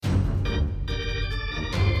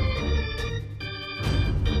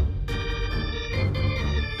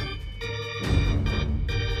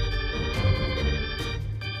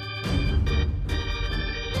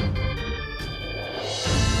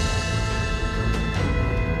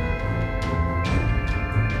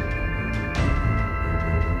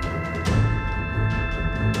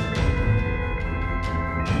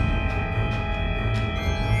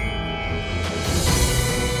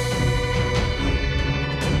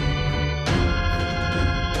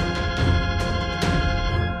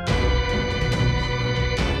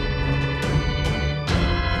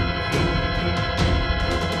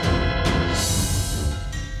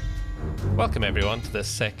Welcome everyone to this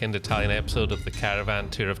second Italian episode of the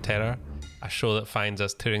Caravan Tour of Terror, a show that finds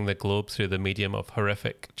us touring the globe through the medium of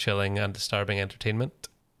horrific, chilling and disturbing entertainment.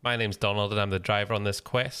 My name's Donald and I'm the driver on this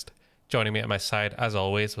quest. Joining me at my side, as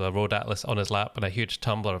always, with a road atlas on his lap and a huge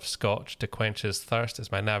tumbler of scotch to quench his thirst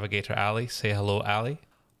is my navigator Ali. Say hello, Ali.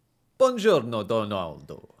 Buongiorno,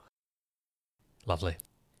 Donaldo. Lovely.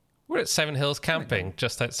 We're at Seven Hills Camping,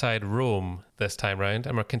 just outside Rome this time round,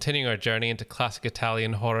 and we're continuing our journey into classic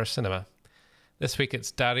Italian horror cinema. This week it's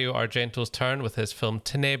Dario Argento's turn with his film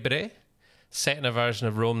Tenebrae, set in a version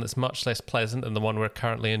of Rome that's much less pleasant than the one we're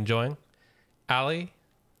currently enjoying. Ali,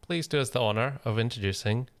 please do us the honour of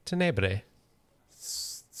introducing Tenebrae.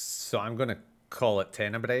 So I'm going to call it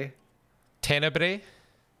Tenebrae. Tenebrae?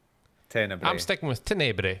 Tenebrae. I'm sticking with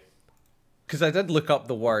Tenebrae. Because I did look up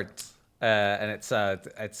the word, and it's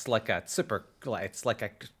like a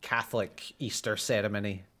Catholic Easter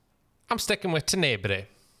ceremony. I'm sticking with Tenebrae.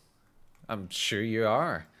 I'm sure you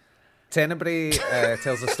are. Tenebrae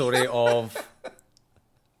tells the story of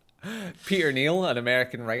Peter Neal, an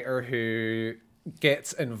American writer who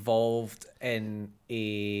gets involved in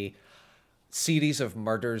a series of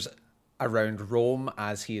murders around Rome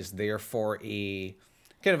as he is there for a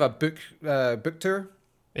kind of a book tour.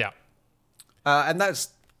 Yeah. And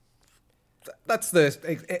that's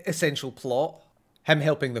the essential plot. Him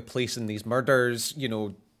helping the police in these murders, you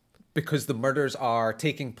know, because the murders are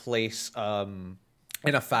taking place in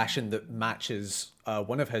a fashion that matches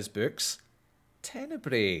one of his books,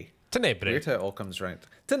 Tenebrae. Tenebrae. Weird how it all comes round.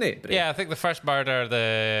 Tenebrae. Yeah, I think the first murder,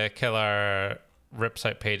 the killer rips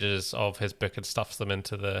out pages of his book and stuffs them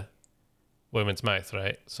into the woman's mouth,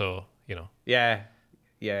 right? So, you know. Yeah.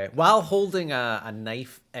 Yeah, while holding a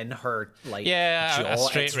knife in her jaw. A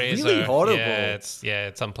straight it's razor. Really horrible. Yeah,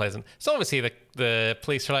 it's unpleasant. So obviously the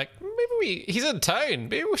police are like, he's in town.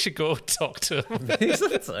 Maybe we should go talk to him. He's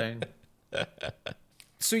in town.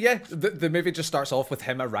 So yeah, the movie just starts off with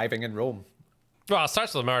him arriving in Rome. Well, it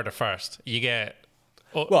starts with a murder first. You get.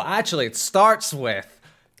 Well, actually, it starts with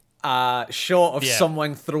a shot of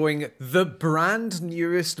someone throwing the brand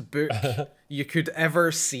newest book you could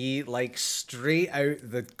ever see, like straight out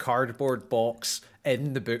the cardboard box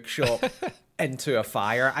in the bookshop into a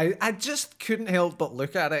fire. I just couldn't help but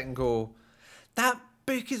look at it and go, that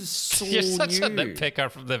book is so You're such new. a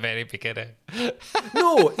nitpicker from the very beginning.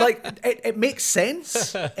 No, like it makes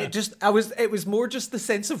sense. It was more just the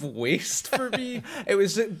sense of waste for me. It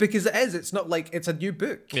was because it's not like it's a new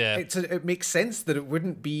book. Yeah. It makes sense that it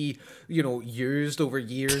wouldn't be, you know, used over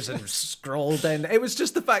years and scrawled in. It was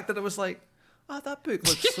just the fact that it was like, that book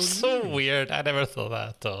looks You're so weird. I never thought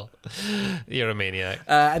that at all. You're a maniac.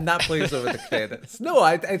 And that plays over the credits. No,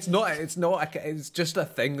 it's not. It's just a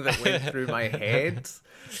thing that went through my head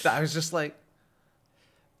that I was just like,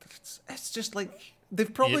 it's just like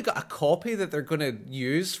they've probably got a copy that they're going to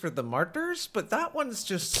use for the murders, but that one's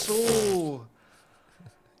just so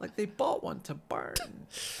like they bought one to burn.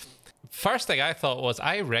 First thing I thought was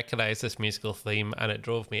I recognized this musical theme and it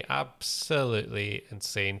drove me absolutely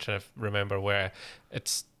insane trying to remember where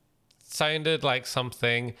it sounded like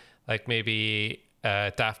something like maybe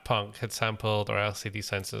Daft Punk had sampled or LCD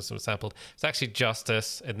Sound System sampled. It's actually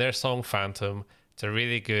Justice in their song Phantom. It's a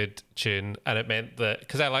really good tune, and it meant that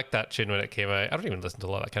because I liked that tune when it came out. I don't even listen to a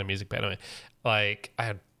lot of that kind of music, but anyway, like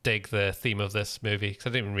I dig the theme of this movie because I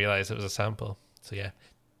didn't even realize it was a sample. So yeah.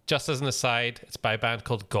 Just as an aside, it's by a band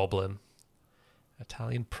called Goblin,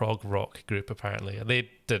 Italian prog rock group apparently, and they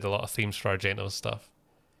did a lot of themes for Argento's stuff.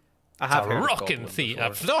 I have heard rocking theme.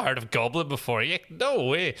 I've not heard of Goblin before. Yeah, no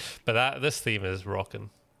way. But this theme is rocking.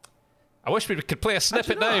 I wish we could play a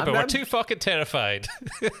snippet now, but we're too fucking terrified.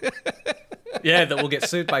 Yeah, that we'll get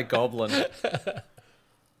sued by Goblin.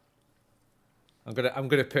 I'm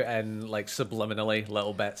gonna put in like subliminally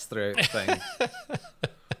little bits throughout the thing.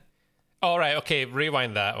 All right, okay,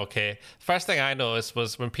 rewind that, okay. First thing I noticed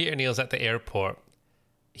was when Peter Neal's at the airport,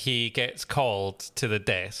 he gets called to the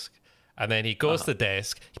desk, and then he goes to the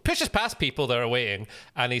desk, he pushes past people that are waiting,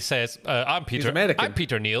 and he says, I'm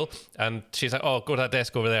Peter Neal, and she's like, oh, go to that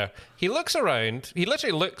desk over there. He looks around, he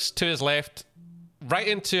literally looks to his left, right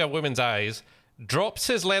into a woman's eyes, drops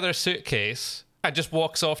his leather suitcase, and just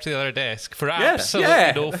walks off to the other desk for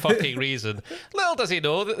absolutely no fucking reason. Little does he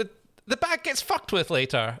know that the bag gets fucked with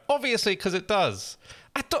later. Obviously, because it does.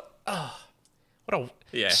 I don't...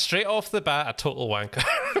 Straight off the bat, a total wanker.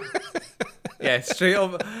 Yeah, straight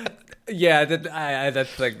off... Yeah, I did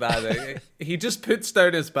think that. He just puts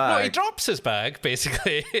down his bag. No, he drops his bag,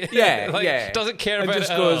 basically. Yeah, Doesn't care about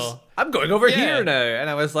just it goes, at all. I'm going over here now. And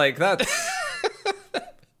I was like, that's...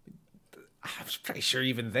 I was pretty sure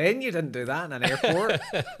even then you didn't do that in an airport.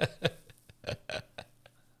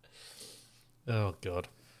 Oh, God.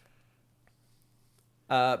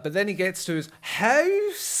 But then he gets to his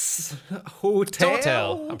house,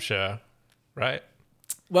 hotel, I'm sure. Right?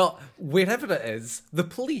 Well, wherever it is, the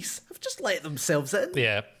police have just let themselves in.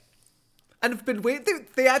 Yeah. And have been waiting.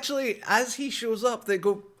 They actually, as he shows up, they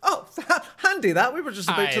go, "Oh, handy that. We were just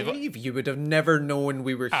about to leave. You would have never known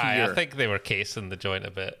we were here." I think they were casing the joint a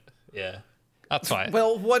bit. Yeah. That's fine.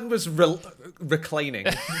 Well, one was reclining.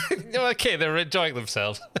 Okay, they're enjoying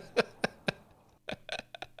themselves.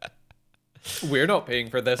 We're not paying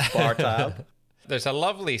for this bar tab. There's a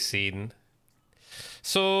lovely scene.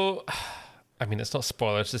 So, I mean, it's not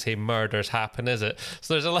spoilers to say murders happen, is it?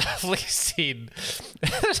 So there's a lovely scene.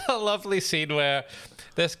 There's a lovely scene where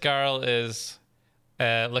this girl is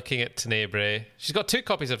looking at Tenebrae. She's got 2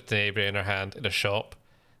 copies of Tenebrae in her hand in a shop.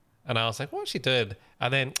 And I was like, what's she doing?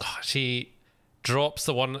 And then she drops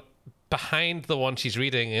the one behind the one she's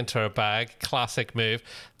reading into her bag. Classic move.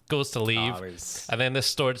 Goes to leave. And then the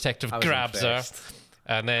store detective grabs her.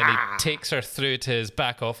 And then he takes her through to his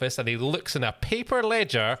back office and he looks in a paper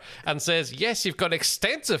ledger and says, yes, you've got an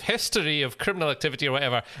extensive history of criminal activity or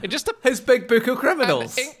whatever. And just his big book of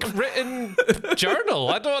criminals. An ink-written journal.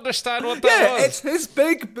 I don't understand what that was. Yeah, it's his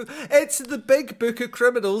it's the big book of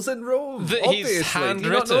criminals in Rome. He's handwritten. Do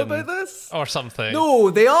you not know about this? Or something.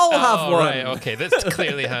 No, they all have one. Right, okay, that's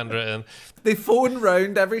clearly handwritten. They phone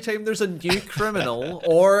round every time there's a new criminal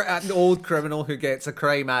or an old criminal who gets a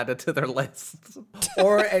crime added to their list.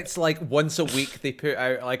 Or it's like once a week they put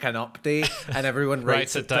out like an update and everyone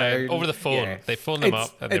writes it down. Over the phone. Yeah. They phone them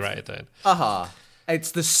up and they write it down.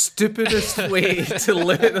 It's the stupidest way to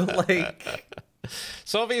look like.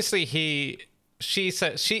 So obviously she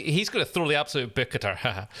says he's going to throw the absolute book at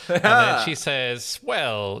her. And then she says,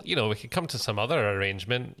 well, you know, we could come to some other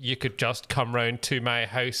arrangement. You could just come round to my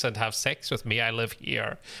house and have sex with me. I live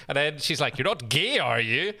here. And then she's like, you're not gay, are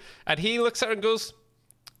you? And he looks at her and goes,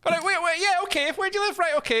 all right, wait, yeah, okay. Where do you live?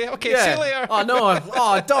 Right, okay, see you later. Oh, no.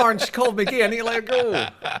 Oh, darn, she called me gay. I need to let her go.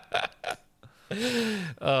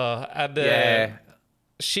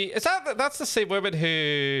 That's the same woman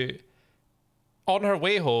who, on her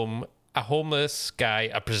way home,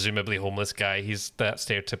 a presumably homeless guy, he's that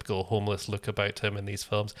stereotypical homeless look about him in these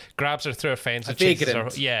films, grabs her through a fence and chases her.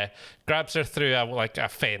 Yeah, grabs her through a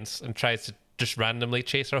fence and tries to just randomly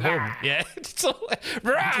chase her home. Yeah, so,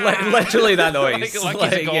 literally that noise. like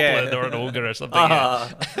he's a goblin or an ogre or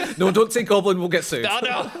something. No, don't say goblin. We'll get sued.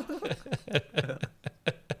 No.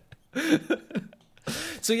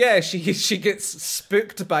 So yeah, she gets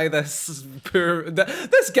spooked by this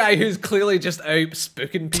guy who's clearly just out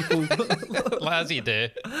spooking people. As you do.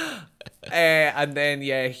 And then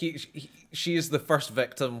she is the first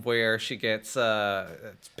victim where she gets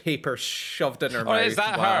paper shoved in her mouth. Oh, is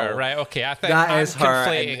that her? Right, okay. I think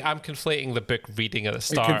I'm conflating the book reading at the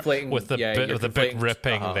start with the book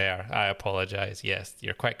ripping there. I apologize. Yes,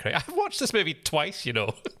 you're quite correct. I've watched this movie twice, you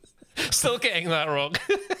know. Still getting that wrong.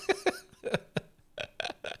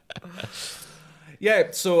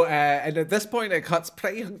 Yeah, so and at this point it cuts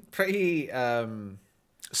pretty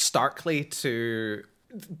starkly to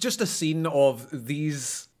just a scene of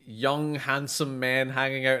these young, handsome men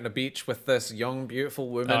hanging out on a beach with this young, beautiful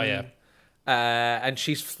woman. Oh, yeah. And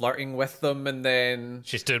she's flirting with them, and then...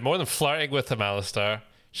 She's doing more than flirting with them, Alistair.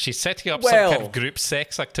 She's setting up some kind of group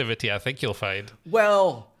sex activity, I think you'll find.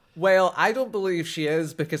 Well, I don't believe she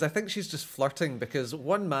is, because I think she's just flirting, because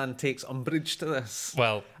one man takes umbrage to this.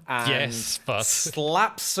 Well, and yes, but...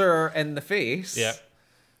 slaps her in the face. Yeah.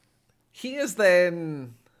 He is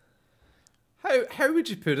then... How would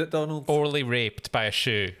you put it, Donald? Orally raped by a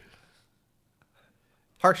shoe.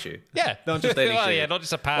 Her shoe? Yeah. Not just any shoe. Yeah, not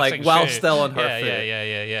just a passing shoe. While still on her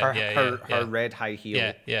foot. Her red high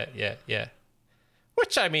heel. Yeah.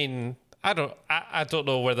 Which, I mean... I don't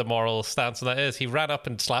know where the moral stance on that is. He ran up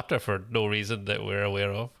and slapped her for no reason that we're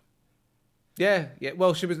aware of. Yeah.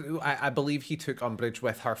 Well, she was. I believe he took umbrage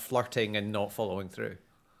with her flirting and not following through.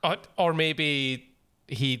 Or maybe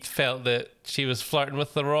he felt that she was flirting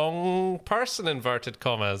with the wrong person, inverted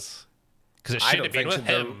commas. Because it should have been with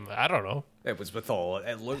him. I don't know. It was with all.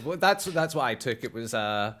 That's what I took. It was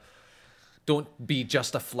don't be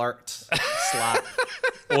just a flirt, slap.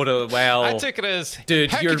 I took it as,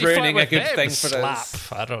 dude, you're ruining a good thing for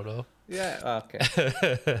us. I don't know. Yeah,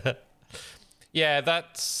 okay. Yeah,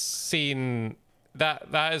 that scene, that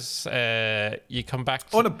is, you come back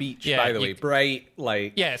to... On a beach, by the way, bright,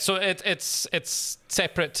 like... Yeah, so it's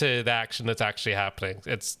separate to the action that's actually happening.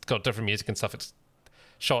 It's got different music and stuff. It's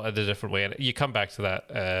shot in a different way. And you come back to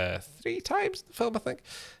that 3 times in the film, I think.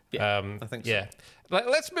 Yeah, I think so. Yeah.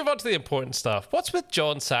 Let's move on to the important stuff. What's with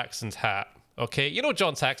John Saxon's hat? Okay, you know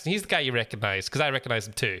John Saxon, he's the guy you recognize, because I recognize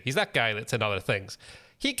him too. He's that guy that's in other things.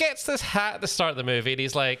 He gets this hat at the start of the movie, and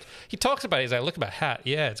he's like, he talks about it, he's like, look at my hat.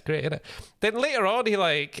 Yeah, it's great, isn't it? Then later on, he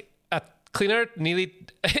like, a cleaner nearly,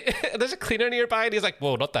 there's a cleaner nearby, and he's like,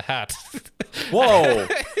 whoa, not the hat. Whoa.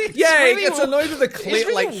 Yeah, really he gets annoyed with the cleaner.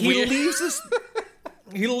 really Like, weird.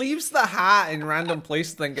 he leaves the hat in random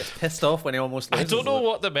places, then gets pissed off when he almost I loses don't know it.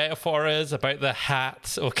 what the metaphor is about the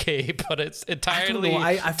hat, okay, but it's I entirely don't know.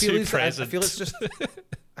 I feel too it's, present. I feel it's just.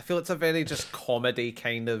 I feel it's a very just comedy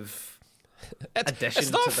kind of addition.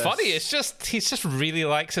 It's not to this. funny. It's just he just really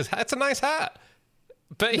likes his hat. It's a nice hat.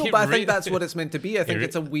 But No, he but I really- think that's what it's meant to be. I think re-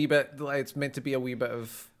 it's a wee bit. Like, it's meant to be a wee bit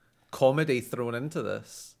of comedy thrown into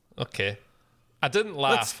this. Okay, I didn't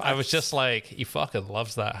laugh. That's- I was just like, he fucking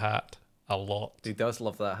loves that hat a lot. He does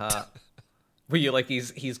love that hat. Were you like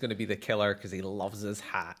he's going to be the killer because he loves his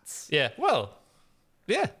hats? Yeah. Well.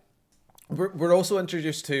 Yeah. We're also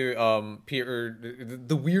introduced to Peter,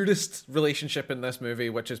 the weirdest relationship in this movie,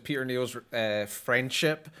 which is Peter Neal's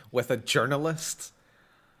friendship with a journalist,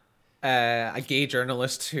 a gay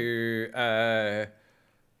journalist who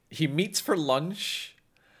he meets for lunch,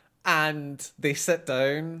 and they sit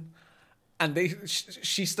down, and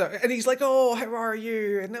she start, and he's like, "Oh, how are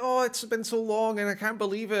you?" And "Oh, it's been so long, and I can't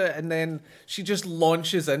believe it." And then she just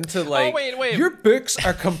launches into like, wait. "Your books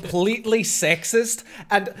are completely sexist."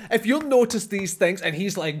 And if you'll notice these things, and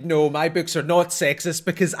he's like, "No, my books are not sexist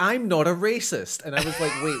because I'm not a racist." And I was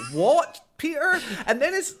like, "Wait, what, Peter?" And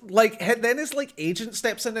then his agent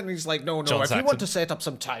steps in, and he's like, "No, John if you Saxon. want to set up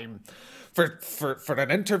some time for an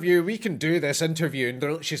interview, we can do this interview."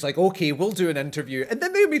 And she's like, "Okay, we'll do an interview." And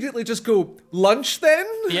then they immediately just go, "Lunch then?"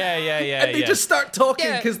 Yeah. And they just start talking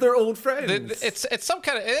Yeah. because they're old friends. It's some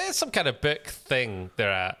kind of book thing they're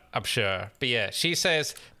at, I'm sure. But yeah, she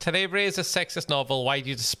says Tenebrae is a sexist novel. Why do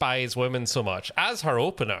you despise women so much? As her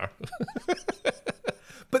opener.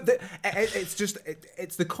 But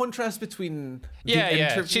it's the contrast between the Yeah.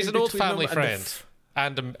 interview She's an old between family them and the friend.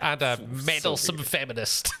 And a meddlesome weird.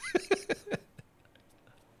 feminist.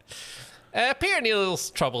 Peter Neal's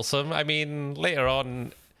troublesome. I mean, later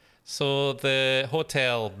on, so the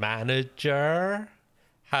hotel manager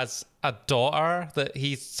has a daughter that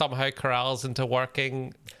he somehow corrals into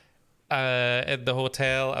working in the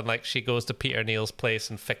hotel, and like she goes to Peter Neal's place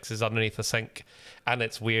and fixes underneath the sink, and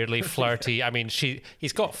it's weirdly flirty. I mean,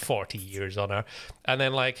 he's got 40 years on her, and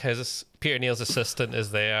then like his Peter Neal's assistant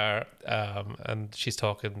is there, and she's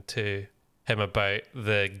talking to him about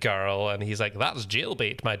the girl, and he's like, "That's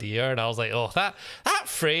jailbait, my dear." And I was like, "Oh, that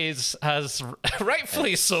phrase has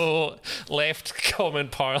rightfully so left common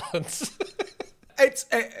parlance." It's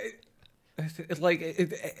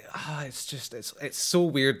so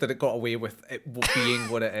weird that it got away with it being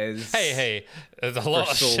what it is. Hey, there's a lot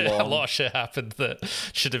of so shit. A long. lot of shit happened that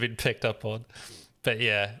should have been picked up on. But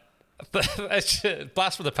yeah,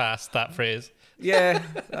 blast from the past. That phrase. Yeah.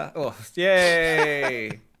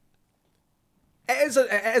 Yay. It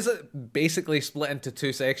is basically split into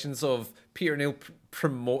two sections of Peter Neal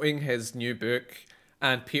promoting his new book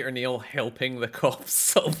and Peter Neal helping the cops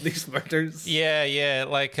solve these murders. Yeah.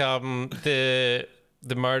 Like the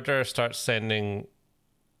murderer starts sending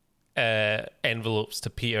envelopes to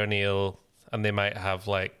Peter Neal, and they might have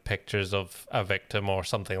like pictures of a victim or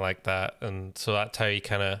something like that, and so that's how he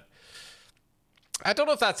kind of. I don't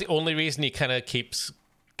know if that's the only reason he kind of keeps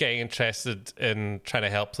getting interested in trying to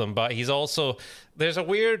help them, but he's also, there's a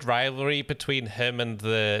weird rivalry between him and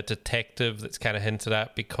the detective that's kind of hinted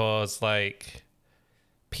at, because like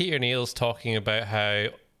Peter Neal's talking about how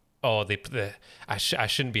I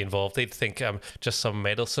shouldn't be involved. They'd think I'm just some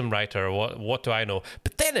meddlesome writer, or what do I know?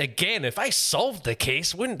 But then again, if I solved the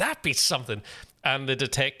case, wouldn't that be something? And the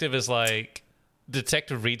detective is like,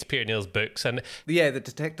 detective reads Peter Neal's books, and the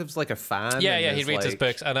detective's like a fan. yeah, he reads his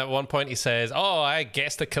books, and at one point he says, "Oh, I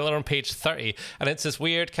guessed the killer on page 30," and it's this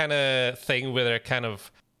weird kind of thing where they're kind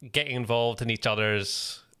of getting involved in each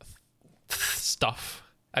other's stuff,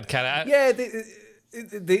 and kind of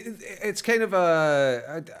it's kind of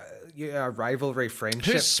a rivalry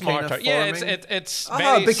friendship. who's smarter? Kind of Yeah, forming. it's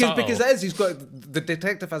very because subtle. he's got, the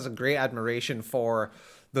detective has a great admiration for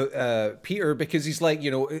the Peter, because he's like,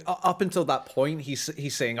 up until that point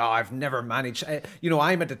he's saying, "Oh, I've never managed,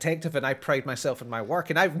 I'm a detective and I pride myself in my work,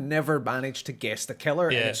 and I've never managed to guess the killer."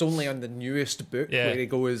 Yeah. And it's only on the newest book Yeah. where he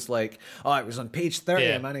goes like, "Oh, it was on page 30,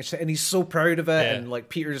 Yeah. I managed to," and he's so proud of it. Yeah. And like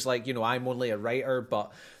Peter's like, "I'm only a writer,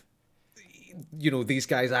 but these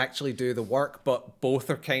guys actually do the work." But both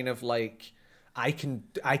are kind of like, I can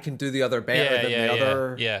do the other better than the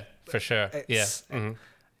other. Yeah, for sure. Yeah. It's-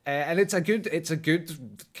 and it's a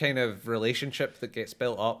good kind of relationship that gets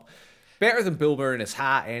built up. Better than Bill Burr and his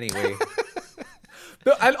hat, anyway.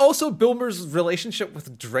 And also Bill Murray's relationship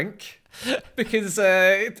with drink, because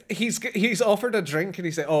he's offered a drink and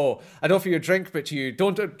he said, "Oh, I'd offer you a drink, but you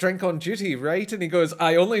don't drink on duty, right?" And he goes,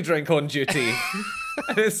 "I only drink on duty."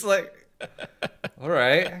 And it's like, all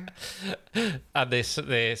right. And they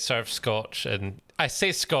serve scotch, and I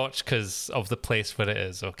say scotch because of the place where it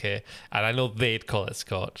is, okay? And I know they'd call it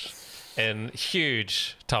scotch in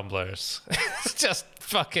huge tumblers. It's just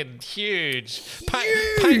fucking huge.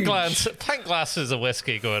 Pint glasses of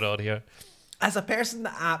whiskey going on here. As a person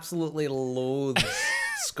that absolutely loathes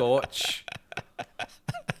scotch,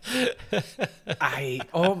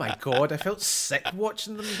 oh my god, I felt sick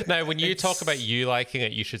watching them. Now, when you talk about you liking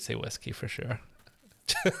it, you should say whiskey for sure.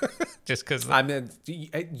 Just because I mean,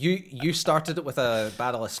 you started it with a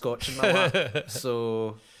barrel of scotch in my lap,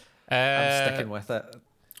 so I'm sticking with it.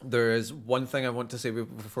 There is one thing I want to say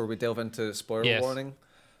before we delve into spoiler warning,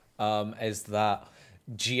 is that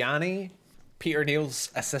Gianni, Peter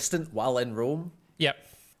Neal's assistant while in Rome,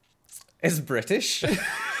 is British.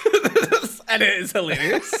 And it is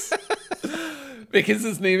hilarious. Because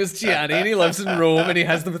his name is Gianni and he lives in Rome and he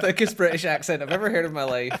has the thickest British accent I've ever heard in my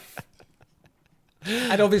life.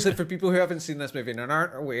 And obviously for people who haven't seen this movie and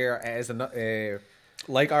aren't aware, it is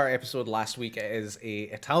like our episode last week, it is a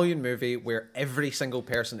Italian movie where every single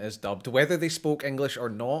person is dubbed. Whether they spoke English or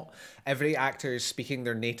not, every actor is speaking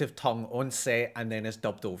their native tongue on set and then is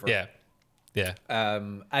dubbed over. Yeah.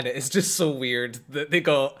 And it is just so weird that they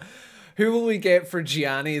got... Who will we get for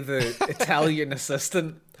Gianni, the Italian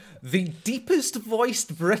assistant? The deepest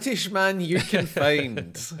voiced British man you can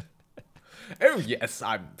find. Oh yes,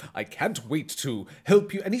 I can't wait to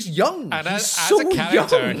help you. And he's young. And he's so as a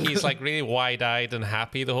character, young. he's like really wide-eyed and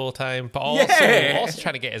happy the whole time, but also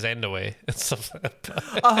trying to get his end away and stuff like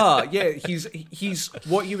that. Yeah, he's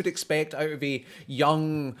what you would expect out of a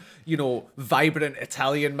young, vibrant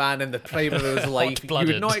Italian man in the prime of his life. You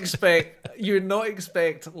would not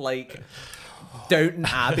expect like Downton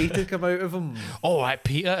Abbey to come out of him. All right,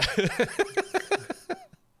 Peter.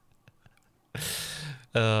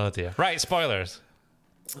 Oh dear. Right, spoilers.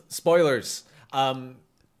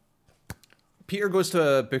 Peter goes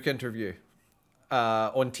to a book interview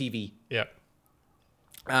on TV. Yeah.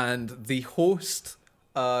 And the host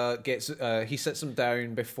he sits him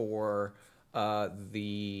down before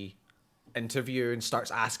the interview and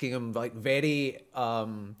starts asking him like very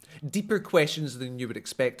deeper questions than you would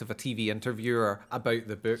expect of a TV interviewer about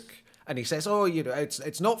the book. And he says, "Oh,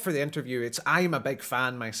 it's not for the interview. I'm a big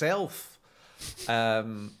fan myself."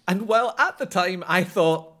 And well, at the time I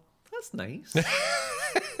thought, that's nice.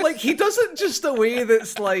 Like, he does it just a way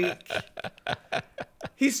that's like,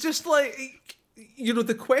 he's just like,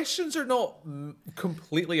 the questions are not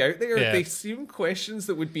completely out there. They seem questions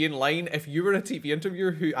that would be in line if you were a TV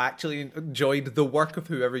interviewer who actually enjoyed the work of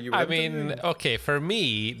whoever you were interviewing. Okay, for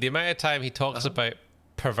me, the amount of time he talks about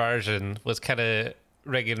perversion was kind of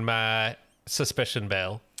ringing my suspicion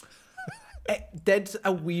bell. It did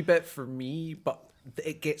a wee bit for me, but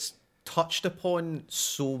it gets touched upon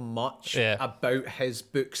so much about his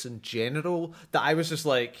books in general that I was just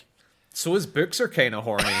like, so his books are kind of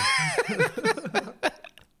horny.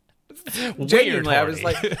 Genuinely, horny. I was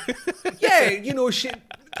like, shit.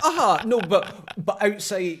 No, but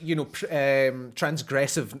outside,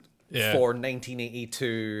 transgressive for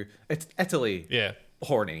 1982 Italy. Yeah.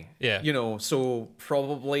 Horny. Yeah. So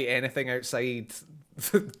probably anything outside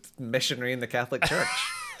the missionary in the Catholic Church.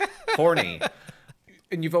 Horny.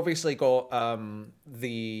 And you've obviously got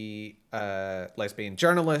the lesbian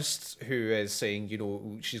journalist who is saying,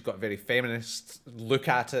 she's got a very feminist look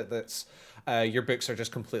at it. That's your books are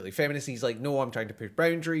just completely feminist. He's like, no, I'm trying to push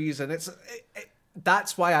boundaries, and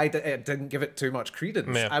that's why I didn't give it too much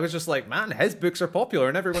credence. Yeah. I was just like, man, his books are popular,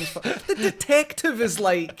 and everyone's. The detective is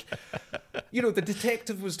like, the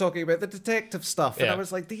detective was talking about the detective stuff, and I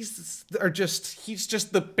was like, he's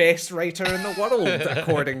just the best writer in the world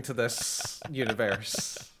according to this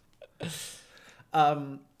universe.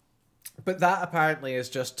 But that apparently is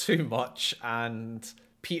just too much, and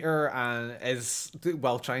Peter is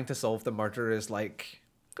while trying to solve the murder is like,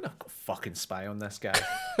 I'm gonna go fucking spy on this guy.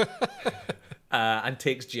 And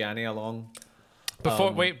takes Gianni along.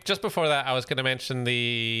 Just before that, I was going to mention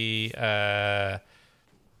the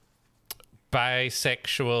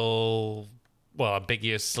bisexual,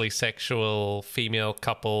 ambiguously sexual female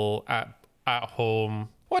couple at home.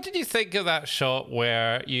 What did you think of that shot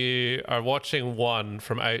where you are watching one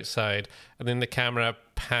from outside and then the camera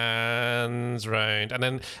pans round, and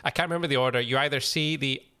then I can't remember the order. You either see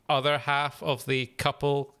the other half of the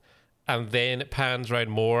couple, and then it pans round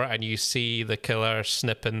more, and you see the killer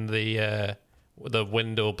snipping the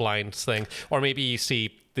window blinds thing, or maybe you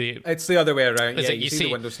see It's the other way around. Is Yeah, it you you see see-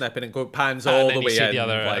 the window snipping and pans and all then the you way see in. the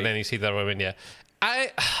other, like- and then you see the other woman. Yeah,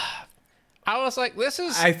 I was like, this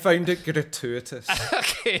is I found it gratuitous.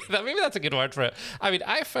 okay. Maybe that's a good word for it. I mean,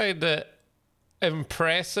 I found it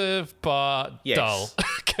impressive but Yes. dull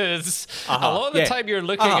because a Uh-huh. lot of the Yeah. time you're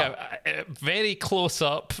looking Uh-huh. at very close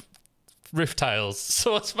up roof tiles.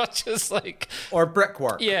 So as much as like Or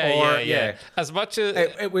brickwork. yeah. As much as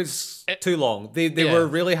It was too long. They Yeah. were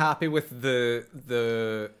really happy with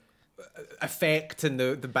the effect and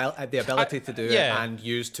the ability to do it and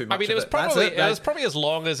use too much. I mean, of it was probably That's it was probably as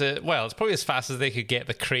long as it. Well, it's probably as fast as they could get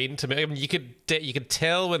the crane to move. I mean, you could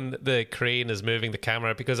tell when the crane is moving the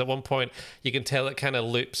camera because at one point you can tell it kind of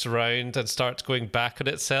loops around and starts going back on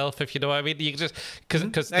itself. If you know what I mean, you can just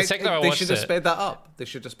because the second time I they watched should have it, sped that up. They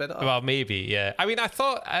should have sped it up. well, maybe yeah. I mean, I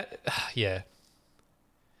thought yeah.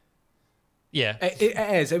 It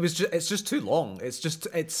is. It's just too long.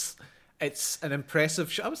 It's an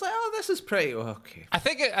impressive shot. I was like, oh, this is pretty okay. I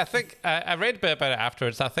think I read a bit about it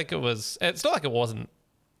afterwards. I think it's not like it wasn't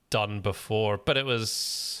done before, but it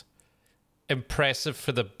was impressive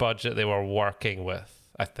for the budget they were working with.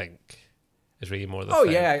 I think is really more the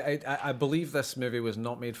thing. Yeah, I believe this movie was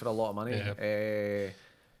not made for a lot of money. Yeah.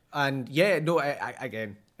 And yeah, no, I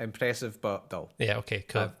again, impressive but dull. Yeah. Okay.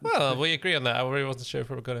 Cool. Well, we agree on that. I really wasn't sure if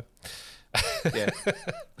we were gonna. Yeah.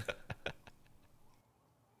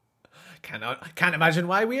 Can't imagine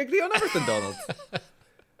why we agree on everything, Donald.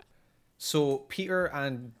 So Peter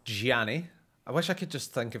and Gianni. I wish I could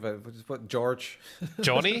just think of it. What George?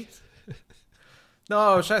 Johnny. No,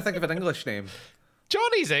 I was trying to think of an English name.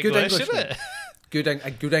 Johnny's English, English isn't name. it?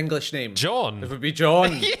 A good English name. John. It would be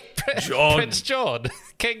John. Yeah, John. Prince John.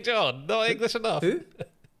 King John. Not English enough. Who?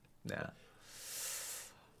 Nah.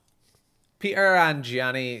 Peter and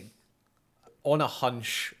Gianni, on a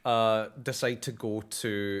hunch, decide to go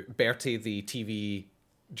to Bertie, the TV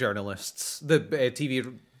journalist's, the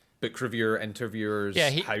TV book reviewer interviewer's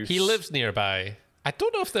house. He lives nearby. I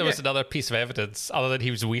don't know if there was another piece of evidence other than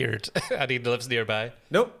he was weird and he lives nearby.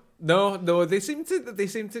 Nope. No. They seem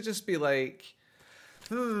to just be like,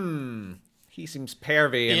 he seems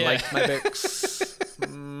pervy and likes my books.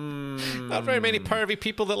 Not very many pervy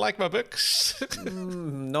people that like my books.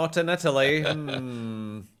 Not in Italy.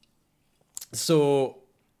 So,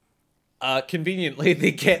 conveniently,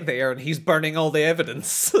 they get there and he's burning all the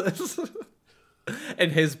evidence in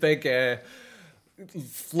his big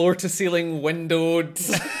floor-to-ceiling windowed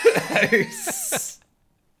house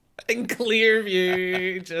in clear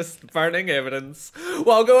view, just burning evidence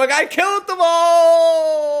while going, "I killed them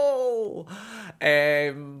all!"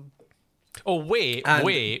 Oh,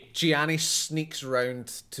 wait. Gianni sneaks round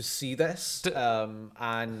to see this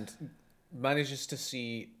and manages to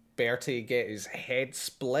see Bertie get his head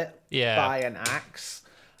split by an axe.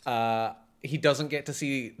 He doesn't get to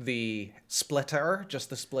see the splitter, just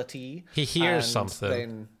the splittee. He hears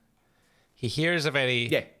something. He hears a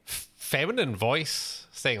very feminine voice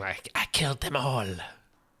saying like, "I killed them all,"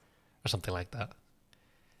 or something like that.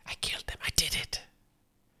 "I killed them. I did it."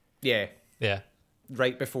 Yeah. Yeah.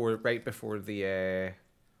 Right before the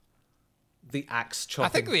axe chopping. I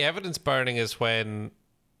think the evidence burning is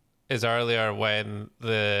earlier when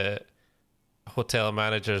the hotel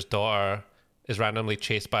manager's daughter is randomly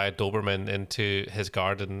chased by a Doberman into his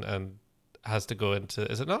garden and has to go into.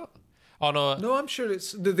 Is it not? Oh no! No, I'm sure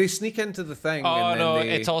they sneak into the thing. Oh and no! then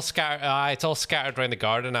It's all scattered. It's all scattered around the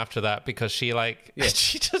garden after that because she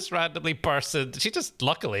she just randomly bursts in. She just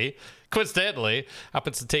luckily, coincidentally,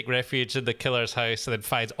 happens to take refuge in the killer's house and then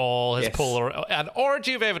finds all his an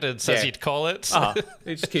orgy of evidence, as you'd call it.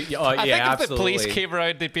 They just keep, I think if absolutely. the police came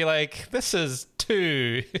around, they'd be like, "This is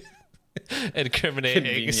too incriminating.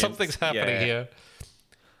 Convenient. Something's happening here."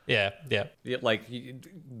 Yeah. Like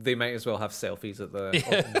they might as well have selfies at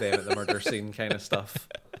the murder scene kind of stuff.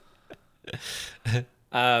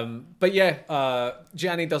 But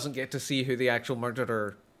Gianni doesn't get to see who the actual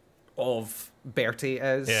murderer of Bertie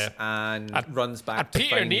is, and runs back. And to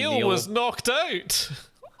Peter find Neal was knocked out.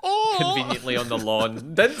 Oh, conveniently on the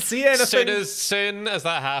lawn. Didn't see anything. Soon as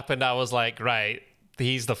that happened, I was like, right,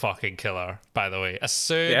 he's the fucking killer. By the way, as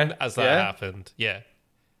soon as that happened, yeah.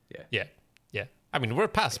 I mean, we're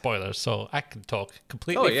past spoilers, so I can talk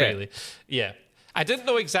completely freely. Yeah, I didn't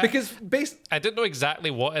know exactly I didn't know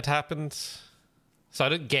exactly what had happened, so I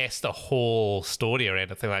didn't guess the whole story or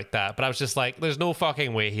anything like that. But I was just like, "There's no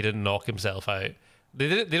fucking way he didn't knock himself out."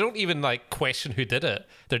 They don't even like question who did it.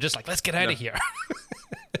 They're just like, "Let's get out of here."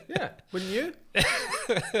 Yeah, wouldn't you?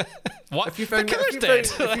 What? If you found, the killer's if dead.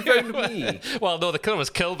 you found me. Well, no, the killer was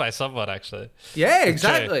killed by someone, actually. Yeah,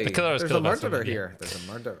 exactly. The killer was There's killed a by murderer someone, here. There's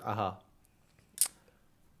a murder.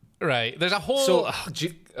 Right. There's a whole So,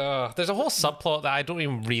 there's a whole subplot that I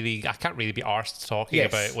can't really be arsed talking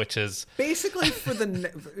Yes. about, which is basically for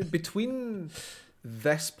between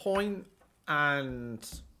this point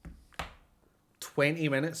and 20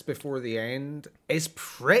 minutes before the end is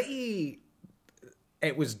pretty.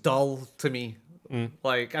 It was dull to me.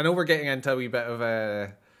 Like, I know we're getting into a wee bit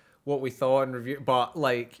of what we thought and review, but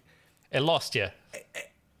like it lost you.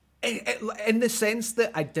 in the sense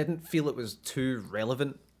that I didn't feel it was too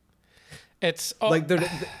relevant. It's Like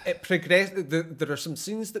it progress. There are some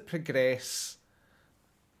scenes that progress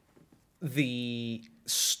the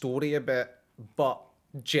story a bit, but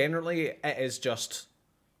generally it is just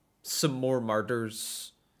some more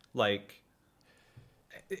murders. Like,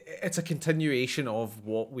 it's a continuation of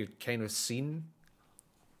what we've kind of seen.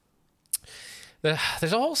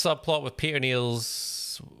 There's a whole subplot with Peter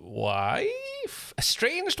Neal's wife,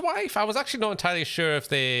 estranged wife. I was actually not entirely sure if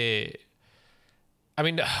they. I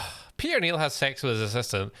mean, Peter Neal has sex with his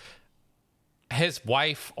assistant. His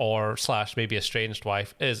wife, or / maybe estranged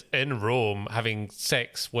wife, is in Rome having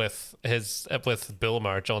sex with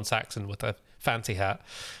Bulmer, John Saxon, with a fancy hat.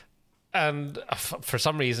 And for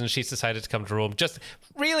some reason, she's decided to come to Rome, just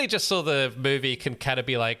so the movie can kind of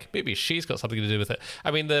be like, maybe she's got something to do with it.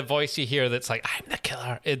 I mean, the voice you hear that's like, I'm the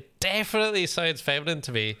killer, it definitely sounds feminine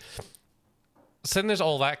to me. So then there's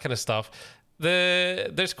all that kind of stuff.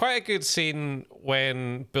 There's quite a good scene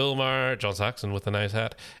when Bulmer, John Saxon with the nice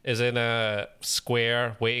hat, is in a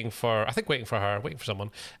square waiting for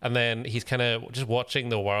someone. And then he's kind of just watching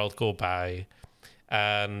the world go by.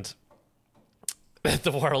 And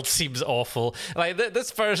the world seems awful. Like,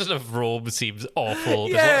 this version of Rome seems awful.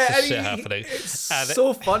 There's lots of shit happening. It's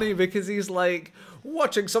so funny because he's like,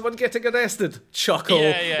 watching someone getting arrested, chuckle.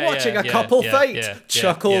 Watching a couple fight,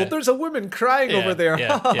 chuckle. There's a woman crying over there.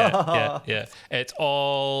 Yeah. It's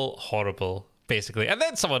all horrible, basically. And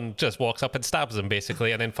then someone just walks up and stabs him,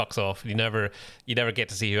 basically, and then fucks off. You never get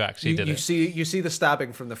to see who actually did it. You see the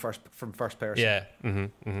stabbing from first person. Yeah.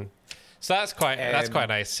 So that's quite a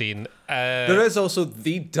nice scene. There is also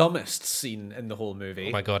the dumbest scene in the whole movie.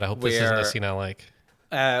 Oh my god! I hope this isn't a scene I like.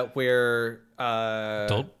 Where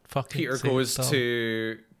don't fucking Peter goes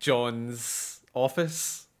to John's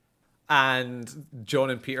office, and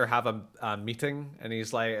John and Peter have a meeting, and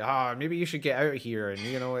he's like, maybe you should get out of here, and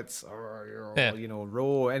it's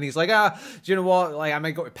row, and he's like, do you know what, like, I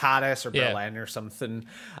might go to Paris or Berlin or something,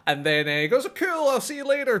 and then he goes, cool, I'll see you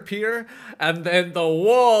later, Peter, and then the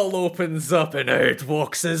wall opens up and out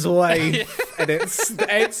walks his wife, and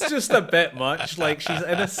it's just a bit much. Like, she's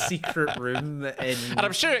in a secret room and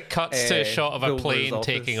I'm sure it cuts to a shot of a plane office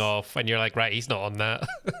taking off, and you're like, right, he's not on that.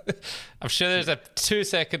 I'm sure there's a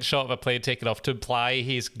 2-second shot of a plane taking off to imply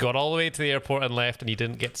he's gone all the way to the airport and left, and you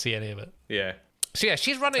didn't get to see any of it. Yeah. So yeah,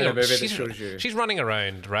 she's running. She's running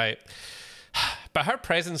around, right? But her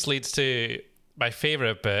presence leads to my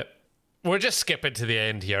favorite bit. We're just skipping to the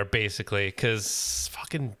end here, basically, because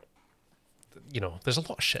fucking, there's a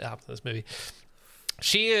lot of shit happening in this movie.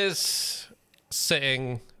 She's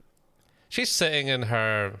sitting in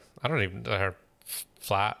her, her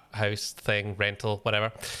flat house thing, rental,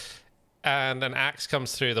 whatever. And an axe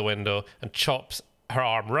comes through the window and chops her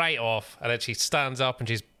arm right off. And then she stands up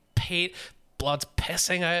and blood's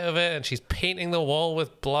pissing out of it, and she's painting the wall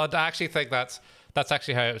with blood. I actually think that's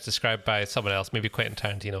actually how it was described by someone else, maybe Quentin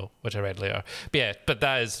Tarantino, which I read later. But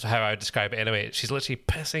that is how I would describe it anyway. She's literally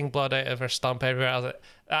pissing blood out of her stump everywhere. I was like,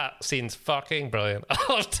 that scene's fucking brilliant. I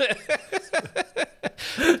loved it.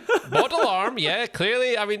 Model arm, yeah,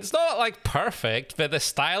 clearly. I mean, it's not like perfect, but the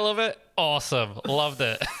style of it, awesome. Loved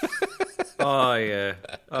it. Oh yeah,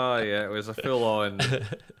 it was a full on.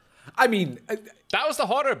 I mean, that was the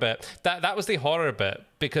horror bit. That was the horror bit,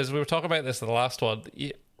 because we were talking about this in the last one.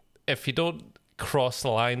 If you don't cross the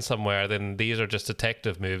line somewhere, then these are just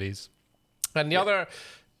detective movies. And the other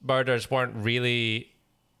murders weren't really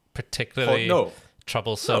particularly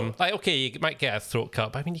troublesome. No. Like, okay, you might get a throat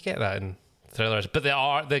cut, but I mean, you get that in thrillers. But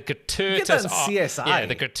the gratuitous CSI. Yeah,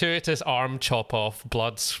 the gratuitous arm chop off,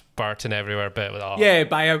 blood spurting everywhere bit with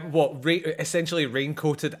by a essentially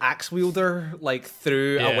raincoated axe wielder, like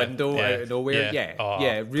through a window out of nowhere. It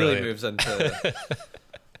really brilliant. Moves into.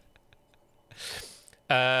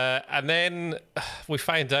 And then we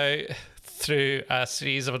find out through a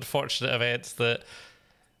series of unfortunate events that,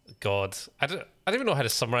 God, I don't even know how to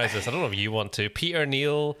summarize this. I don't know if you want to. Peter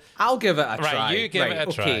Neal. I'll give it a try. Right, you give it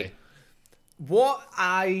a try. What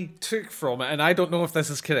I took from it, and I don't know if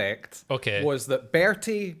this is correct, was that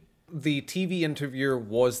Bertie, the TV interviewer,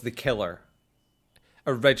 was the killer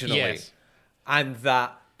originally. Yes. And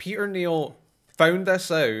that Peter Neal found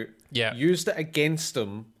this out, used it against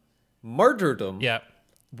him, murdered him,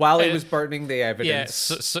 while he was burning the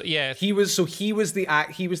evidence. Yeah. He was the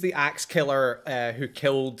axe killer who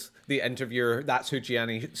killed the interviewer. That's who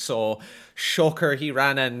Gianni saw. Shocker, he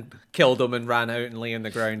ran in, killed him, and ran out and lay on the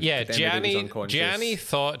ground. Yeah, Gianni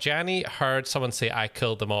heard someone say, "I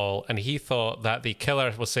killed them all," and he thought that the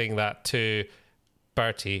killer was saying that to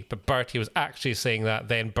Bertie, but Bertie was actually saying that.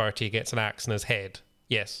 Then Bertie gets an axe in his head.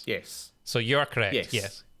 Yes. So you're correct.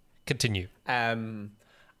 Yes. Continue.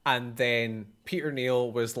 And then Peter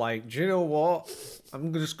Neal was like, "Do you know what?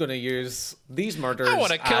 I'm just going to use these murders. I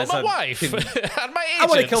want to kill my wife and my agent. I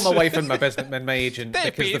want to kill my wife and my business and my agent They've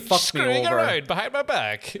because they been fucked me screwing over around behind my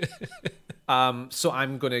back." So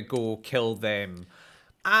I'm going to go kill them,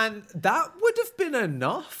 and that would have been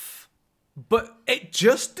enough. But it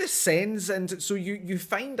just descends into so you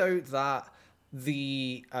find out that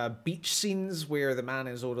the beach scenes where the man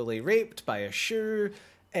is orally raped by a shoe.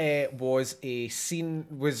 Was a thing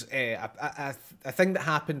that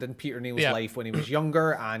happened in Peter Neal's life when he was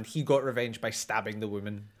younger, and he got revenge by stabbing the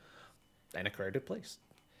woman in a crowded place.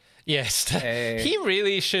 Yes, he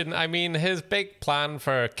really shouldn't. I mean, his big plan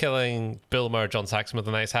for killing Bill Maher, John Saxon with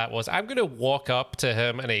a nice hat was, I'm going to walk up to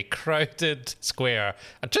him in a crowded square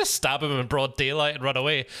and just stab him in broad daylight and run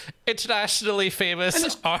away. Internationally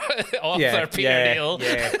famous author Peter Neal.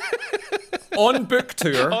 Yeah. On book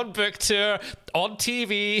tour. On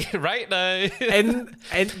TV right now.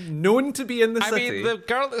 and known to be in the city. I mean, the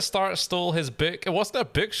girl at the start stole his book. It wasn't a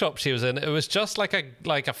bookshop she was in. It was just like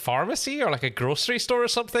a pharmacy or like a grocery store or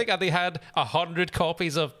something, and they had 100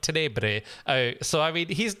 copies of Tenebrae out. So I mean,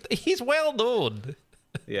 he's well known.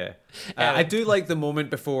 Yeah. I do like the moment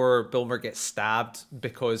before Bill Maher gets stabbed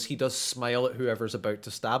because he does smile at whoever's about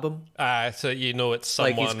to stab him. So you know it's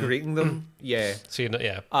someone. Like he's greeting them. Yeah. So you know,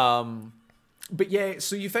 yeah. But yeah,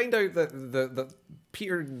 so you find out that the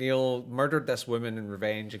Peter Neal murdered this woman in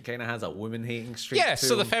revenge and kind of has a woman-hating streak. Yeah,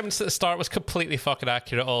 so the feminist at the start was completely fucking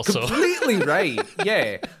accurate also. Completely right,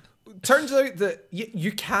 yeah. Turns out that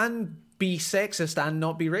you can be sexist and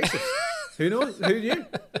not be racist. Who knows? Who knew?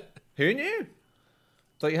 Who knew?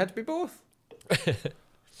 Thought you had to be both. But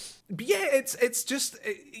yeah, it's just,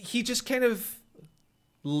 he just kind of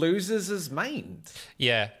loses his mind.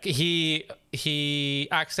 Yeah, he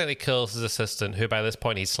accidentally kills his assistant, who by this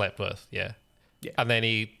point he's slept with. Yeah. And then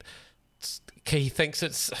he thinks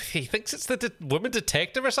it's the woman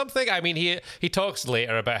detective or something. I mean, he talks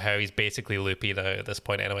later about how he's basically loopy now at this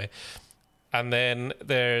point anyway. And then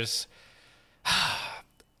there's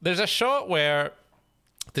a shot where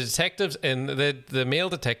the detectives in the male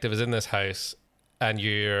detective is in this house, and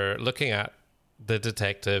you're looking at the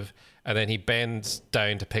detective, and then he bends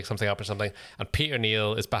down to pick something up or something, and Peter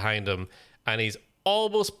Neal is behind him, and he's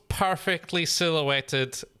almost perfectly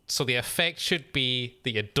silhouetted, so the effect should be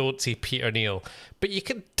that you don't see Peter Neal, but you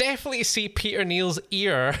can definitely see Peter Neal's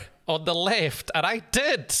ear on the left, and I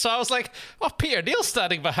did. So I was like, "Oh, Peter Neal's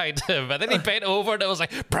standing behind him," and then he bent over, and it was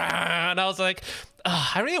like, "Brah," and I was like,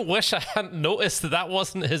 "Oh, I really wish I hadn't noticed that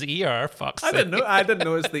wasn't his ear." Fuck's sake. I didn't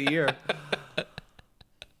notice the ear.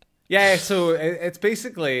 Yeah, so it's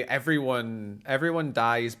basically everyone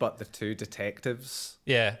dies but the two detectives.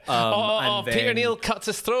 Yeah. And then Peter Neal cuts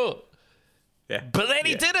his throat. Yeah. But then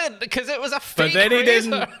he didn't, because it was a fake But then he razor.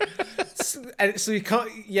 didn't. And so you can't.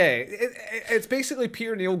 Yeah, it's basically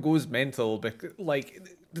Peter Neal goes mental. Like,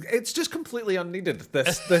 it's just completely unneeded.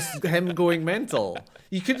 This him going mental.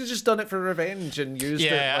 You could have just done it for revenge and used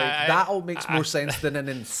it. Like, that all makes more sense than an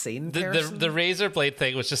insane person. The razor blade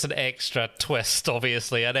thing was just an extra twist,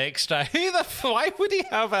 obviously. An extra. Why would he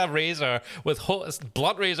have a razor with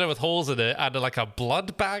blunt razor with holes in it and like a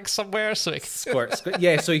blood bag somewhere? So it squirt.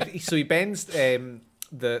 Yeah. So he bends.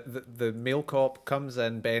 The male cop comes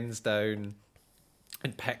in, bends down,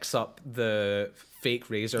 and picks up the fake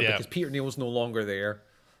razor because Peter Neal's no longer there.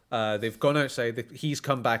 They've gone outside. He's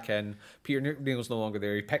come back in. Peter Neal's no longer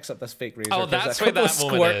there. He picks up this fake razor. Oh, that's where that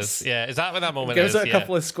moment is. Yeah, is that where that moment is? Gives it a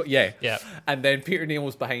couple of squirts. Yeah. Yeah. And then Peter Neal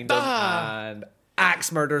was behind him and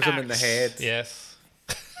axe murders him in the head. Yes.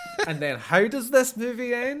 And then how does this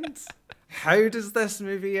movie end?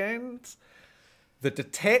 The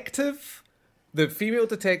detective, the female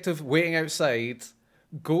detective waiting outside,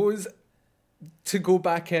 goes to go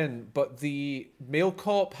back in, but the male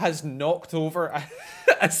cop has knocked over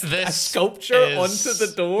a sculpture onto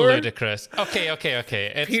the door. Ludicrous.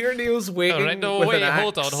 Okay. Peter Neal's waiting. With an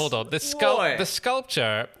axe. Hold on. The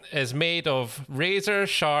sculpture is made of razor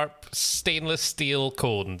sharp stainless steel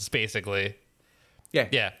cones, basically.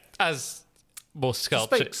 Yeah. As most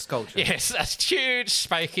sculpture. Spike sculpture. Yes, a huge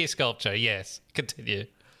spiky sculpture. Yes. Continue.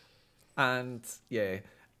 And yeah,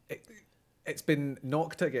 it's been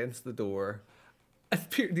knocked against the door. And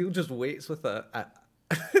Peter Neal just waits with a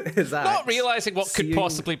his axe, not realizing what could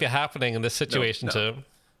possibly be happening in this situation to him.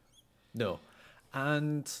 No.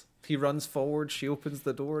 And he runs forward, she opens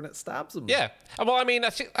the door, and it stabs him. Yeah. Well, I mean, I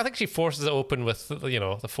think she forces it open with,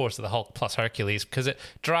 the force of the Hulk plus Hercules, because it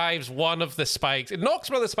drives one of the spikes. It knocks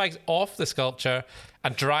one of the spikes off the sculpture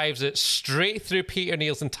and drives it straight through Peter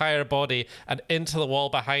Neal's entire body and into the wall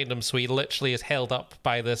behind him, so he literally is held up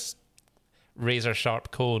by this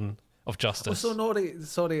razor-sharp cone of justice. Oh, so naughty.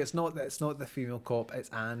 Sorry, it's not the female cop, it's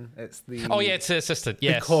Anne. It's the... Oh, yeah, it's the assistant.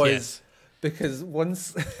 Yes, Because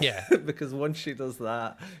once, yeah, because once she does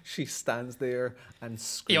that, she stands there and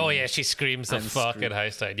screams. Oh yeah, she screams the fucking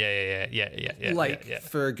house down. Yeah. Like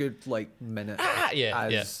for a good minute.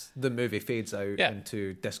 As the movie fades out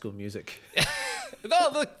into disco music.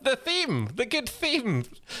 No, the theme, the good theme,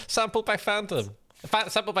 sampled by Phantom,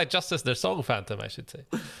 sampled by Justice, their song Phantom, I should say.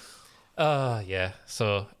 Yeah.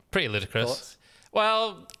 So pretty ludicrous. Thoughts?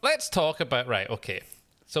 Well, let's talk about Okay.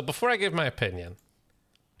 So before I give my opinion,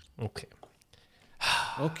 Okay.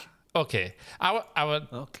 I would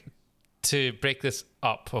to break this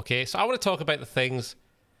up. Okay, so I want to talk about the things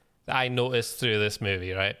that I noticed through this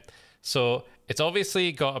movie. Right. So it's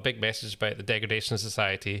obviously got a big message about the degradation of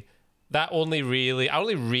society. I only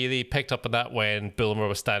really picked up on that when Bulmer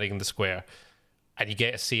was standing in the square, and you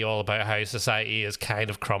get to see all about how society is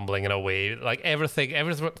kind of crumbling in a way. Like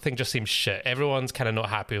everything just seems shit. Everyone's kind of not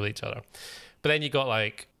happy with each other. But then you got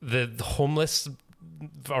the homeless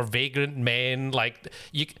or vagrant men,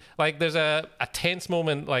 there's a tense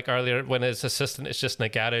moment earlier when his assistant is just in a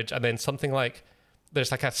garage, and then something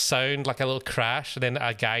there's a sound, a little crash, and then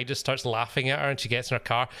a guy just starts laughing at her and she gets in her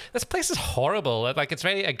car. This place is horrible. It's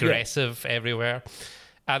very aggressive everywhere.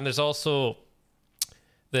 And there's also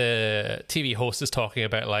the TV host is talking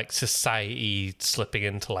about society slipping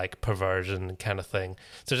into perversion kind of thing.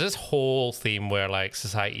 So there's this whole theme where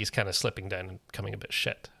society is kind of slipping down and becoming a bit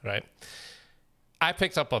shit, right? I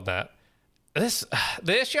picked up on that.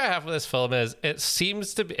 The issue I have with this film is it's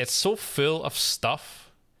so full of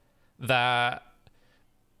stuff that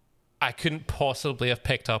I couldn't possibly have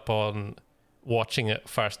picked up on watching it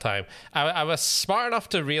first time. I was smart enough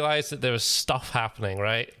to realize that there was stuff happening,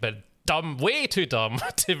 right? But way too dumb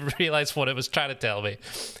to realize what it was trying to tell me.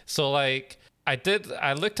 So I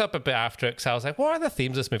looked up a bit after it because I was like, what are the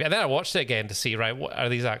themes of this movie? And then I watched it again to see, right, what are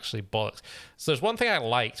these actually bollocks? So there's one thing I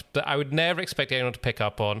liked that I would never expect anyone to pick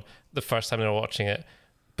up on the first time they were watching it,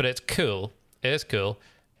 but it's cool. It is cool.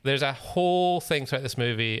 There's a whole thing throughout this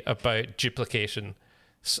movie about duplication.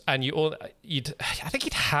 And I think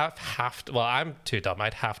you'd have to, well, I'm too dumb.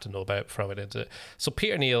 I'd have to know about it before I went into it. So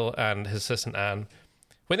Peter Neal and his assistant Anne,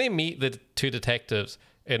 when they meet the two detectives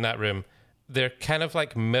in that room, they're kind of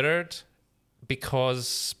mirrored,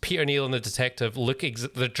 because Peter Neal and the detective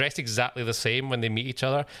they're dressed exactly the same when they meet each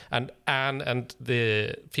other, and Anne and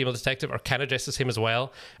the female detective are kind of dressed the same as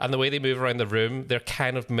well, and the way they move around the room, they're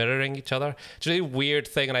kind of mirroring each other. It's a really weird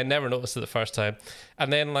thing, and I never noticed it the first time.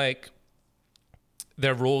 And then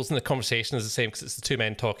their roles in the conversation is the same, because it's the two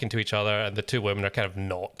men talking to each other and the two women are kind of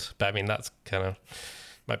not, but I mean that's kind of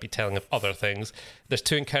might be telling of other things. There's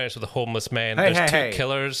two encounters with the homeless men. There's two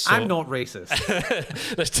killers. So I'm not racist.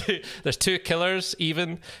 there's two killers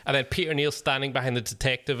even, and then Peter Neal standing behind the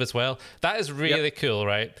detective as well. That is really cool,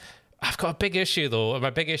 right? I've got a big issue though, and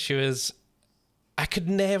my big issue is I could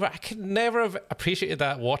never have appreciated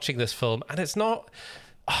that watching this film, and it's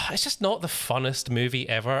just not the funnest movie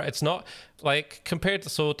ever. It's not compared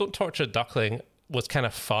to Don't Torture a Duckling was kind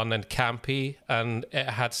of fun and campy, and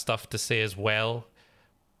it had stuff to say as well.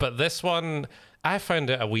 But this one, I found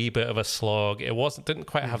it a wee bit of a slog. It didn't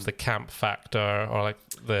quite have the camp factor, or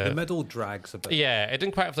the middle drags a bit. Yeah, it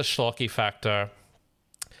didn't quite have the schlocky factor,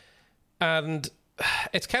 and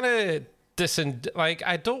it's kind of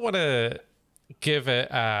I don't want to give it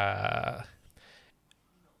a.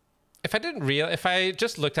 If I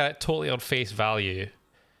just looked at it totally on face value,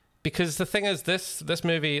 because the thing is, this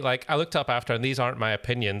movie, I looked up after, and these aren't my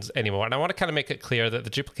opinions anymore. And I want to kind of make it clear that the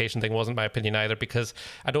duplication thing wasn't my opinion either, because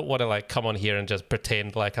I don't want to come on here and just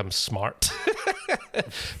pretend like I'm smart.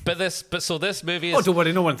 So this movie is... Oh, don't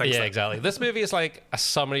worry, no one thinks that. Yeah, exactly. This movie is a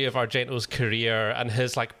summary of Argento's career and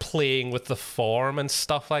his playing with the form and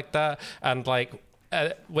stuff like that. And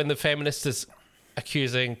when the feminist is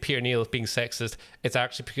accusing Peter Neal of being sexist, it's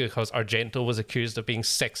actually because Argento was accused of being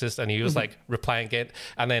sexist, and he was replying again,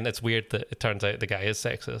 and then it's weird that it turns out the guy is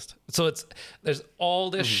sexist. So there's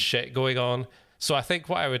all this shit going on. So I think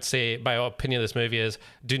what I would say, my opinion of this movie is,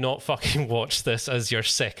 do not fucking watch this as your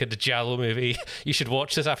second Giallo movie. You should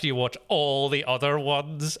watch this after you watch all the other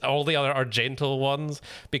ones, all the other Argento ones,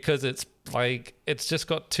 because it's like, it's just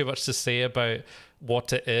got too much to say about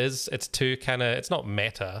what it is. It's too kind of, it's not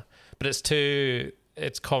meta, but it's too,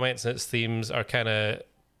 its comments and its themes are kind of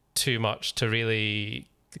too much to really...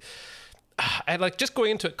 And like, just going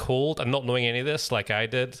into it cold and not knowing any of this like I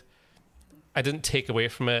did, I didn't take away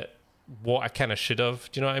from it what I kind of should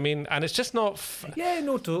have. Do you know what I mean? And it's just not... Yeah,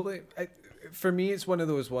 no, totally. For me, it's one of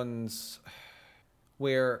those ones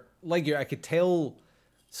where, like you, I could tell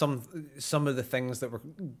some of the things that were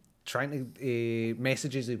trying to...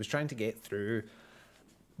 messages he was trying to get through,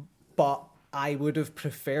 but I would have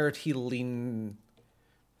preferred he lean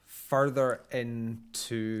further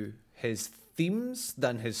into his themes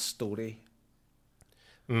than his story.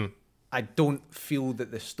 I don't feel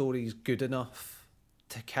that the story's good enough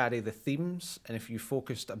to carry the themes, and if you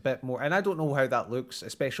focused a bit more, and I don't know how that looks,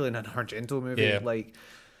 especially in an Argento movie, like,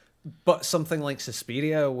 but something like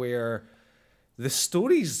Suspiria, where the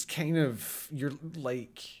story's kind of, you're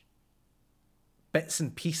like bits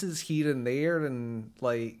and pieces here and there, and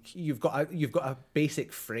like you've got a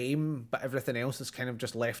basic frame, but everything else is kind of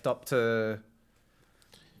just left up to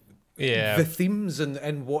the themes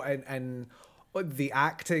and what and the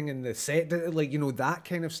acting and the set, like, you know, that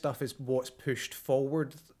kind of stuff is what's pushed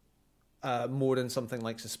forward more in something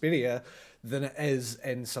like Suspiria than it is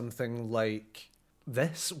in something like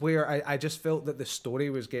this, where I just felt that the story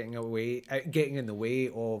was getting in the way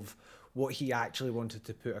of what he actually wanted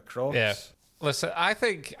to put across. Yeah. Listen, I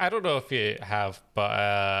think, I don't know if you have,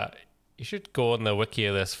 but you should go on the wiki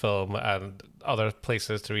of this film and other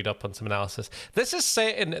places to read up on some analysis. This is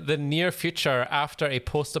set in the near future after a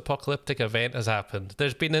post-apocalyptic event has happened.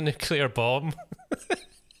 There's been a nuclear bomb.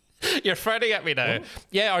 You're frowning at me now. Oh.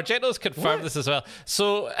 Yeah, Argento's confirmed this as well.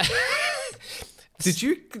 So... Did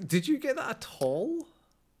you get that at all?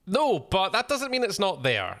 No, but that doesn't mean it's not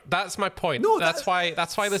there. That's my point. No, that's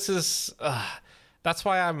why this is... That's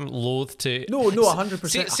why I'm loath to... No,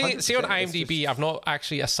 100%. See on IMDb, I've not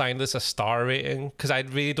actually assigned this a star rating because I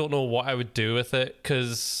really don't know what I would do with it,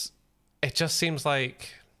 because it just seems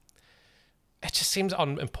like... It just seems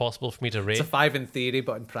impossible for me to rate. It's a 5 in theory,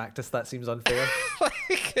 but in practice that seems unfair.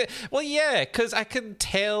 Well, yeah, because I can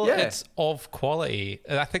tell it's of quality.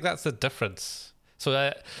 And I think that's the difference.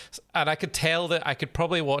 So, and I could tell that I could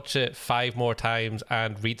probably watch it 5 more times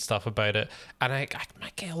and read stuff about it, and I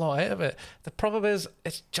might get a lot out of it. The problem is,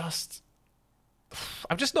 it's just...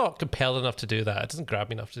 I'm just not compelled enough to do that. It doesn't grab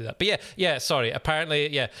me enough to do that. But yeah, sorry.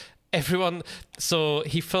 Apparently, everyone... So,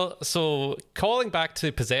 calling back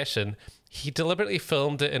to Possession... He deliberately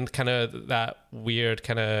filmed it in kind of that weird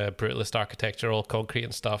kind of brutalist architecture, all concrete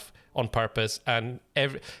and stuff, on purpose. And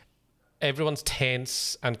everyone's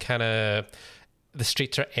tense and kind of the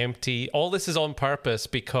streets are empty. All this is on purpose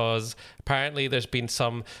because apparently there's been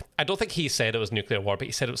some... I don't think he said it was nuclear war, but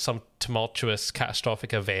he said it was some tumultuous,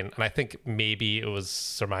 catastrophic event. And I think maybe it was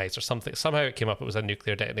surmised or something. Somehow it came up it was a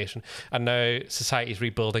nuclear detonation. And now society's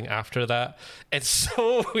rebuilding after that. It's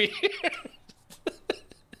so weird.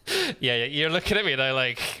 Yeah, you're looking at me now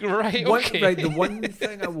like, right, okay. Right, the one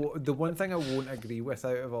thing I won't agree with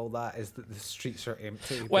out of all that is that the streets are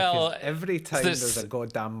empty. Well, every time there's a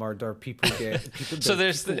goddamn murder, people so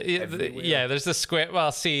there's there's the square.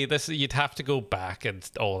 Well, see, this you'd have to go back and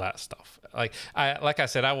all that stuff. Like I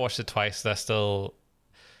said, I watched it twice. And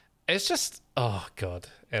it's just, oh god.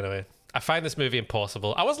 Anyway, I find this movie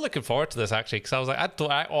impossible. I was looking forward to this actually because I was like,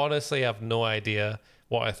 I honestly have no idea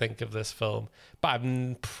what I think of this film, but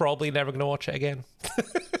I'm probably never going to watch it again.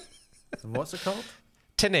 And what's it called?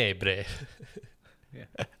 Tenebrae.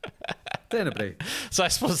 Yeah. Tenebrae. So I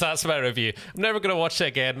suppose that's my review. I'm never going to watch it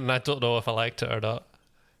again, and I don't know if I liked it or not.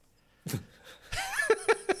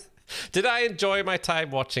 Did I enjoy my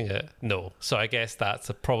time watching it? No. So I guess that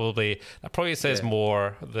probably says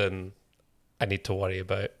more than I need to worry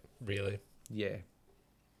about, really. Yeah.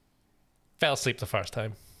 Fell asleep the first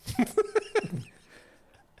time.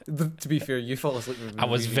 To be fair, you fall asleep. I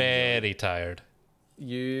was very tired.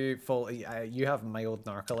 You have mild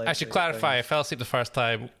narcolepsy. I should clarify, I fell asleep the first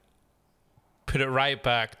time, put it right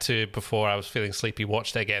back to before I was feeling sleepy,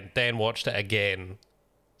 watched it again, then watched it again.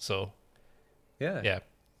 So, yeah.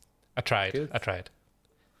 I tried. Good. I tried.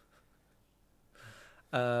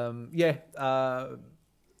 I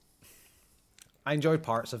enjoyed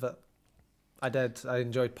parts of it. I did. I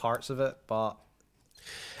enjoyed parts of it, but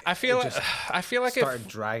I feel like started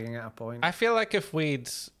dragging at a point. I feel like if we'd,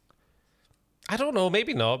 I don't know,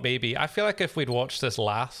 maybe not, maybe. I feel like if we'd watched this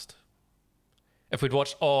last, if we'd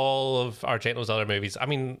watched all of Argento's other movies, I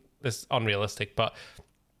mean, it's unrealistic, but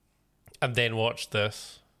and then watched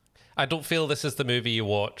this, I don't feel this is the movie you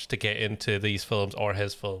watch to get into these films or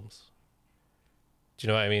his films. Do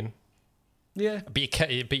you know what I mean? Yeah. But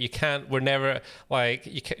you can't. We're never like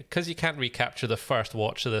because you can't recapture the first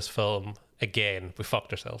watch of this film again. We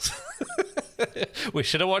fucked ourselves. We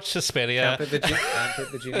should have watched Suspiria. Can't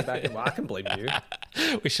put the genie back in. Well, I can blame you.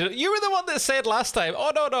 We should. You were the one that said last time,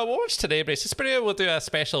 "Oh no, we'll watch Tenebrae. Suspiria, we'll do a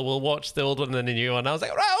special. We'll watch the old one and the new one." I was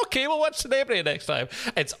like, "Right, okay, we'll watch Tenebrae next time."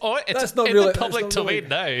 It's That's not in really, the public domain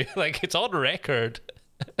really... now. Like it's on record.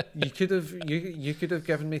 You could have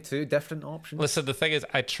given me 2 different options. Listen, the thing is,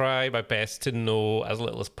 I try my best to know as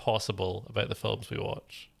little as possible about the films we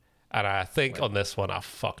watch, and I think on this one I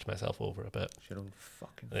fucked myself over a bit. Your own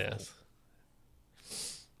fucking yes.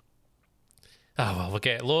 Oh well, we'll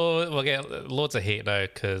get loads of hate now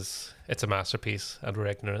because it's a masterpiece and we're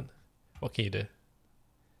ignorant. What can you do?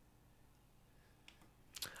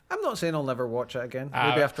 I'm not saying I'll never watch it again.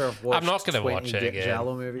 Maybe after I've watched I'm not going to watch it again.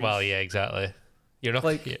 Giallo movies. Well, yeah, exactly. You're not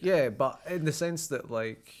like yeah, but in the sense that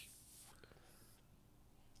like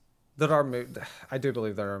there are I do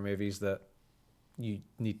believe there are movies that you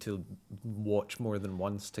need to watch more than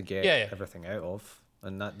once to get everything out of,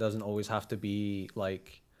 and that doesn't always have to be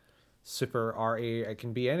like super arty. It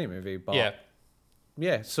can be any movie, but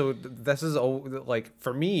yeah. So this is all like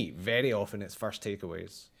for me. Very often, it's first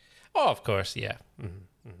takeaways. Oh, of course, yeah.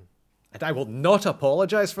 Mm-hmm, mm-hmm. And I will not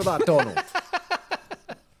apologize for that, Donald.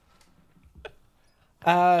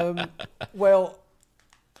 Well,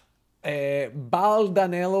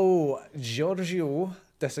 Baldanello Giorgio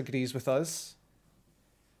disagrees with us.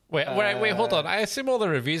 Wait, hold on. I assume all the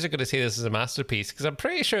reviews are going to say this is a masterpiece because I'm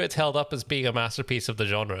pretty sure it's held up as being a masterpiece of the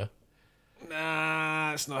genre. Nah,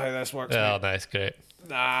 that's not how this works. Oh, nice, great.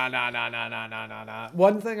 Nah.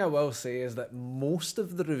 One thing I will say is that most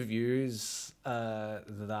of the reviews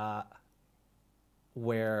that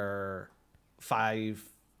were 5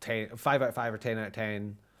 out of 5 or 10 out of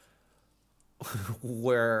 10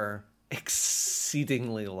 were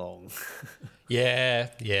exceedingly long.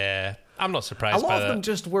 Yeah. I'm not surprised by that. A lot of them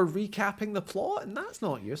just were recapping the plot, and that's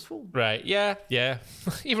not useful. Right, yeah.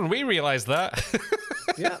 Even we realised that.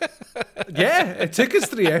 Yeah, it took us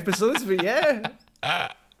 3 episodes, but yeah.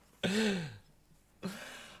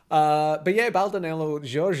 But yeah, Baldanello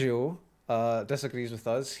Giorgio disagrees with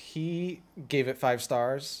us. He gave it 5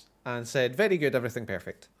 stars and said, very good, everything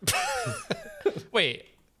perfect. Wait,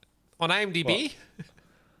 on IMDb? What?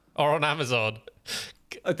 Or on Amazon?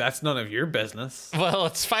 That's none of your business. Well,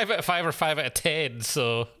 it's 5 out of 5 or 5 out of 10,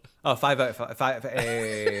 so... Oh, 5 out of 5.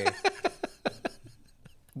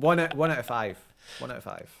 1 out of 5. 1 out of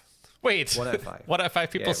 5. Wait. 1 out of 5. 1 out of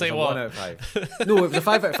 5 people say what? 1 out of 5. No, it was a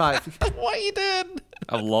 5 out of 5. What are you doing?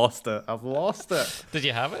 I've lost it. Did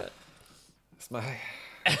you have it? It's my...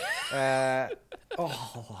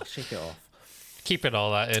 shake it off. Keeping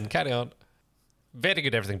all that in. Carry on. Very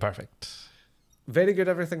good, everything perfect. Very good,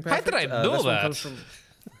 everything perfect. How did I know that?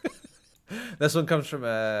 This one comes from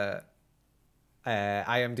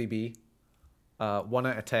IMDb. 1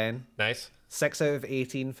 out of 10. Nice. 6 out of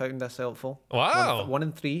 18 found this helpful. Wow. 1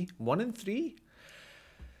 in 3. 1 in 3?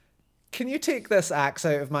 Can you take this axe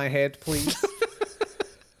out of my head, please?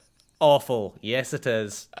 Awful. Yes, it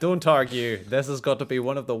is. Don't argue. This has got to be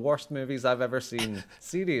one of the worst movies I've ever seen.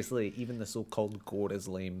 Seriously, even the so-called gore is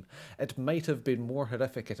lame. It might have been more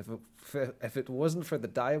horrific if it wasn't for the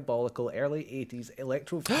diabolical early 80s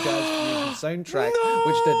electro jazz fusion soundtrack,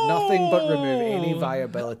 which did nothing but remove any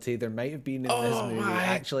viability there might have been in this movie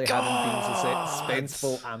actually having been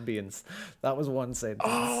suspenseful ambience. That was one sentence.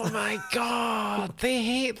 Oh my god. They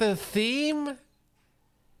hate the theme?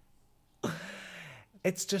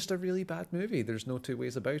 It's just a really bad movie. There's no 2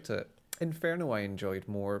 ways about it. Inferno I enjoyed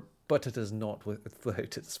more, but it is not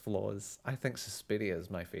without its flaws. I think Suspiria is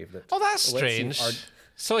my favourite. Oh, that's strange.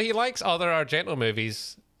 So he likes other Argento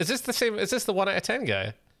movies. Is this the same? Is this the 1 out of 10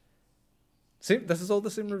 guy? Same. This is all the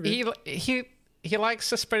same review. He likes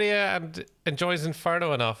Suspiria and enjoys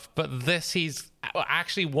Inferno enough, but this he's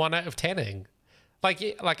actually 1 out of 10ing.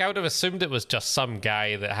 Like I would have assumed it was just some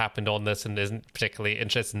guy that happened on this and isn't particularly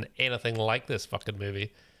interested in anything like this fucking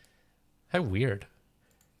movie. How weird.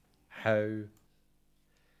 How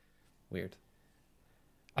weird.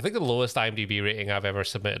 I think the lowest IMDb rating I've ever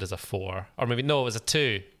submitted is a 4. Or maybe, no, it was a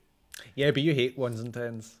 2. Yeah, but you hate 1s and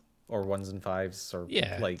 10s. Or 1s and 5s. Or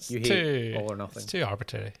like, you hate all or nothing. It's too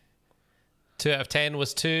arbitrary. 2 out of 10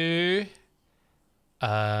 was 2.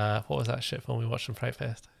 What was that shit film we watched from Fright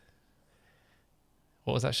Fest?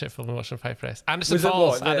 What was that shit film we watched on Fright Fest? Anderson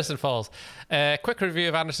Falls. Quick review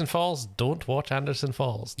of Anderson Falls. Don't watch Anderson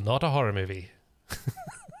Falls. Not a horror movie.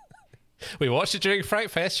 We watched it during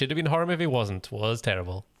Fright Fest. Should have been a horror movie. Wasn't. Was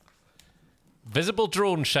terrible. Visible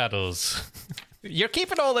drone shadows. You're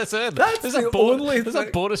keeping all this in. That's this the only This is a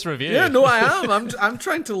bonus review. Yeah, no, I am. I'm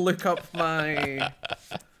trying to look up my...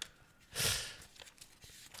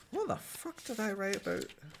 What the fuck did I write about?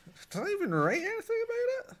 Did I even write anything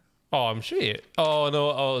about it? Oh, I'm sure you... Oh,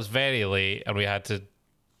 no. Oh, it was very late and we had to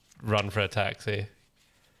run for a taxi.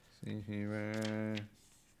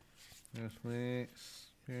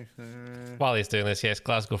 While he's doing this, yes,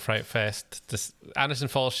 Glasgow Fright Fest. Anderson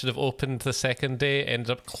Falls should have opened the second day, ended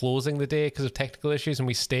up closing the day because of technical issues, and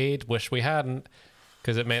we stayed. Wish we hadn't,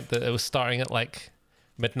 because it meant that it was starting at like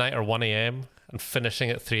midnight or 1 a.m. and finishing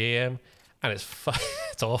at 3 a.m. and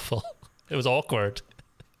it's awful. It was awkward.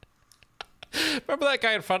 Remember that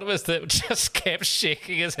guy in front of us that just kept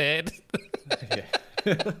shaking his head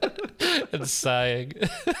and sighing?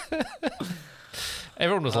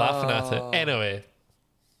 Everyone was laughing at it.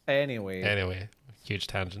 Anyway, huge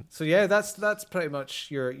tangent. So yeah, that's pretty much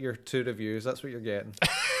your 2 reviews. That's what you're getting.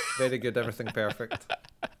 Very good, everything perfect.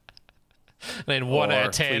 And then 1 out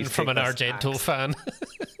of 10 from an Argento fan.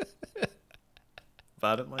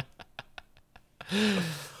 Apparently.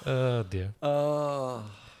 Oh dear. Oh,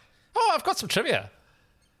 I've got some trivia.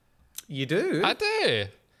 You do? I do.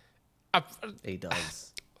 He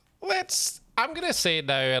does. I'm going to say it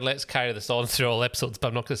now and let's carry this on through all episodes, but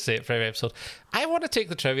I'm not going to say it for every episode. I want to take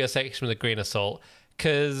the trivia section with a grain of salt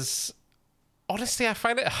because honestly, I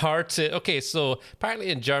find it hard to... Okay, so apparently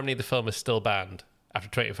in Germany, the film is still banned after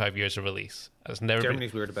 25 years of release.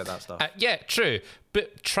 Germany's weird about that stuff. Yeah, true.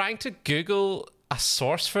 But trying to Google a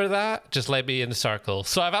source for that just led me in a circle.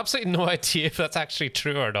 So I've absolutely no idea if that's actually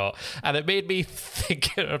true or not. And it made me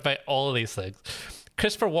think about all of these things.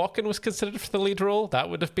 Christopher Walken was considered for the lead role. That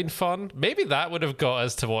would have been fun. Maybe that would have got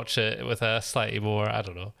us to watch it with a slightly more, I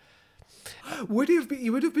don't know.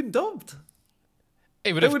 You would have been dubbed.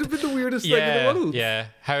 It would have been the weirdest thing in the world. Yeah.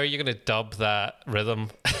 How are you going to dub that rhythm?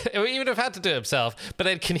 He would have had to do it himself. But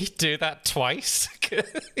then can he do that twice?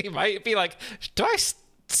 He might be like, do I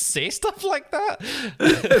say stuff like that?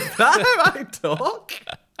 Is that how I talk?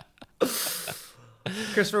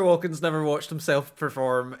 Christopher Walken's never watched himself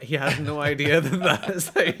perform. He has no idea that is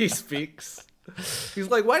how he speaks. He's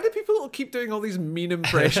like, why do people keep doing all these mean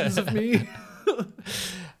impressions of me?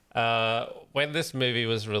 When this movie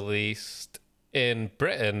was released in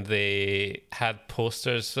Britain, they had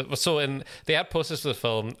posters. They had posters for the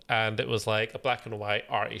film, and it was like a black and white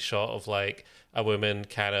arty shot of like a woman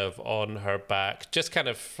kind of on her back, just kind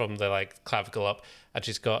of from the like clavicle up, and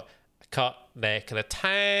she's got cut neck and a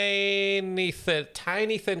tiny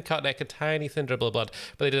thin cut neck, a tiny thin dribble of blood,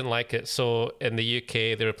 but they didn't like it. So in the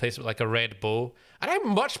UK, they replaced it with like a red bow. And I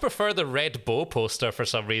much prefer the red bow poster for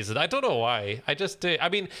some reason. I don't know why. I just do. I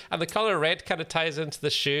mean, and the color red kind of ties into the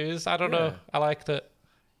shoes. I don't know. I liked it.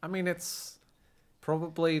 I mean, it's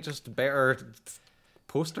probably just better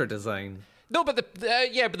poster design. No, but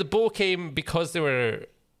the bow came because they were...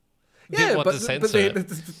 Yeah, but it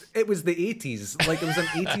was the 80s. Like, it was an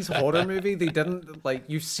 80s horror movie. They didn't, like,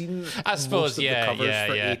 you've seen I suppose, most of the covers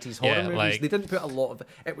for 80s horror movies. Like, they didn't put a lot of...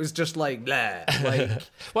 It was just like, blah. Like,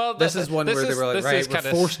 well, this is one where they were like, right, we're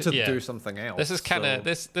forced to do something else. This is kind of...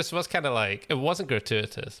 This was kind of like... It wasn't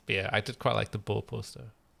gratuitous, but yeah, I did quite like the bow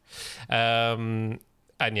poster. And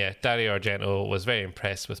yeah, Dario Argento was very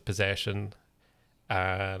impressed with Possession.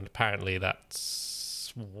 And apparently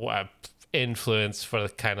that's what... influence for the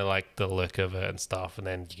kind of like the look of it and stuff, and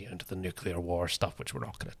then you get into the nuclear war stuff, which we're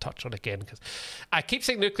not going to touch on again because I keep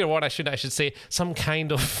saying nuclear war. I should say some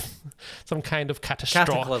kind of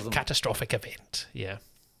catastrophic event. Yeah,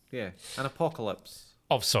 an apocalypse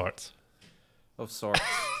of sorts. Is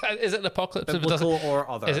it an apocalypse biblical if it doesn't, or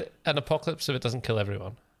other? Is it an apocalypse if it doesn't kill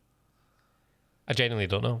everyone? I genuinely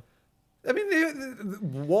don't know. I mean,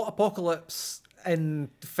 what apocalypse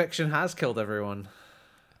in fiction has killed everyone?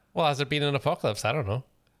 Well, has there been an apocalypse? I don't know.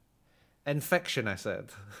 In fiction, I said.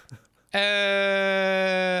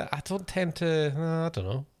 I don't tend to... I don't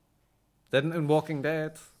know. Didn't in Walking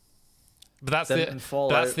Dead. But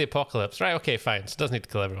that's the apocalypse. Right, okay, fine. So it doesn't need to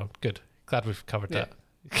kill everyone. Good. Glad we've covered that.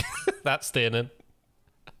 That's staying in.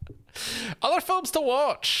 Other films to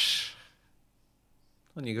watch.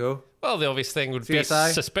 On you go. Well, the obvious thing would be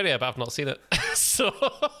Suspiria, but I've not seen it. So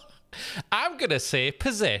I'm going to say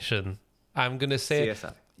Possession. I'm going to say...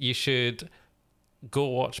 CSI. You should go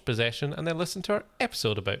watch Possession and then listen to our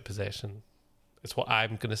episode about Possession. It's what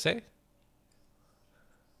I'm going to say.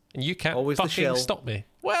 And you can't fucking stop me.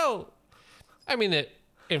 Well, I mean, it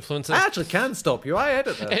influences... I actually can stop you. I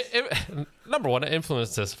edit this. Number one, it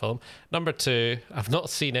influenced this film. Number two, I've not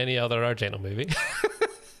seen any other Argento movie.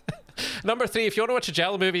 Number 3, if you want to watch a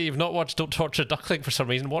Jello movie, you've not watched Don't Torture a Duckling for some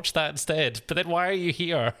reason, watch that instead. But then why are you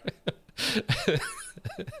here?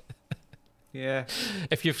 Yeah.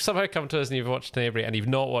 If you've somehow come to us and you've watched Tenebrae and you've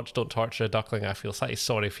not watched Don't Torture a Duckling, I feel slightly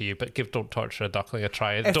sorry for you, but give Don't Torture a Duckling a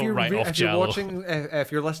try and don't write off Jello.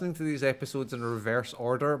 If you're listening to these episodes in reverse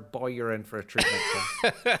order, boy, you're in for a treatment.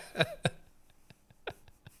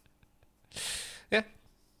 Yeah.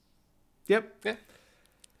 Yep. Yeah.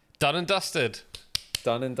 Done and dusted.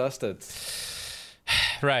 Done and dusted.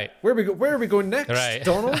 Right. Where are we going next, right.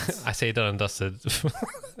 Donald? I say done and dusted.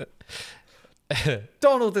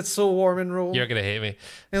 Donald, it's so warm in Rome. You're going to hate me.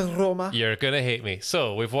 In Roma. You're going to hate me.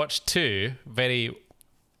 So, we've watched 2 very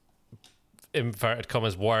inverted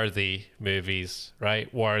commas worthy movies,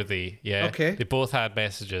 right? Worthy, yeah. Okay. They both had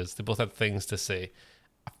messages. They both had things to say.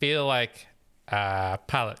 I feel like a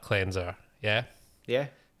palate cleanser, yeah? Yeah.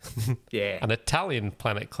 Yeah. An Italian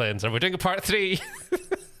planet cleanser. We're doing a part 3.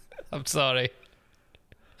 I'm sorry.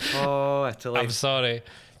 Oh, Italy. I'm sorry.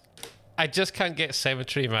 I just can't get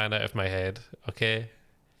Cemetery Man out of my head, okay?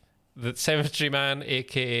 The Cemetery Man,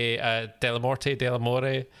 aka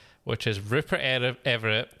Delamore, which is Rupert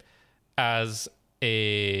Everett as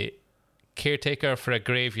a caretaker for a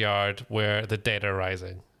graveyard where the dead are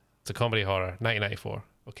rising. It's a comedy horror, 1994,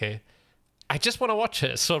 okay? I just want to watch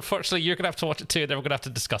it, so unfortunately you're going to have to watch it too, and then we're going to have to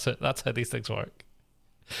discuss it. That's how these things work.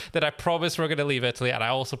 That I promise we're going to leave Italy, and I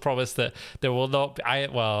also promise that there will not be,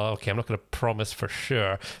 I'm not going to promise for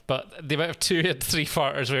sure, but the amount of 2 and 3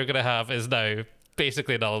 farters we're going to have is now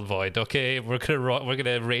basically null and void, okay? We're going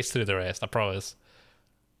to race through the rest, I promise.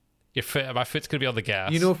 My foot's going to be on the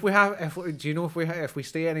gas. You know, if we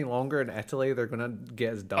stay any longer in Italy, they're going to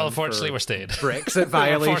get us done. Well, unfortunately, we're staying. Brexit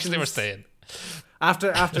violations. Unfortunately, we're staying.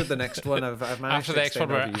 After the next one, I've managed after to the next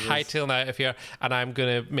one, extend we're our visas. hightailing out of here, and I'm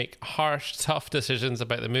going to make harsh, tough decisions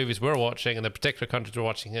about the movies we're watching and the particular countries we're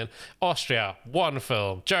watching in. Austria, 1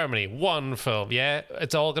 film. Germany, 1 film. Yeah,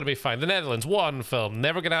 it's all going to be fine. The Netherlands, 1 film.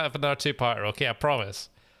 Never going to have another 2-parter, okay? I promise.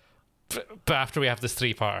 But after we have this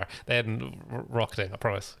 3-parter, then rocketing, I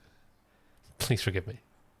promise. Please forgive me.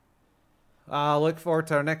 I look forward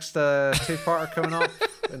to our next 2-parter coming up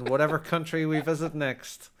in whatever country we visit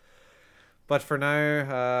next. But for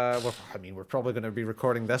now, we're probably going to be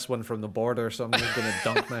recording this one from the border, so I'm just going to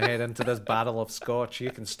dunk my head into this battle of Scotch.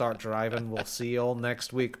 You can start driving. We'll see you all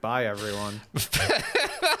next week. Bye, everyone.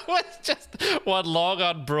 That was just one long,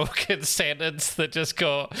 unbroken sentence that just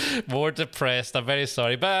got more depressed. I'm very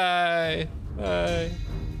sorry. Bye. Bye.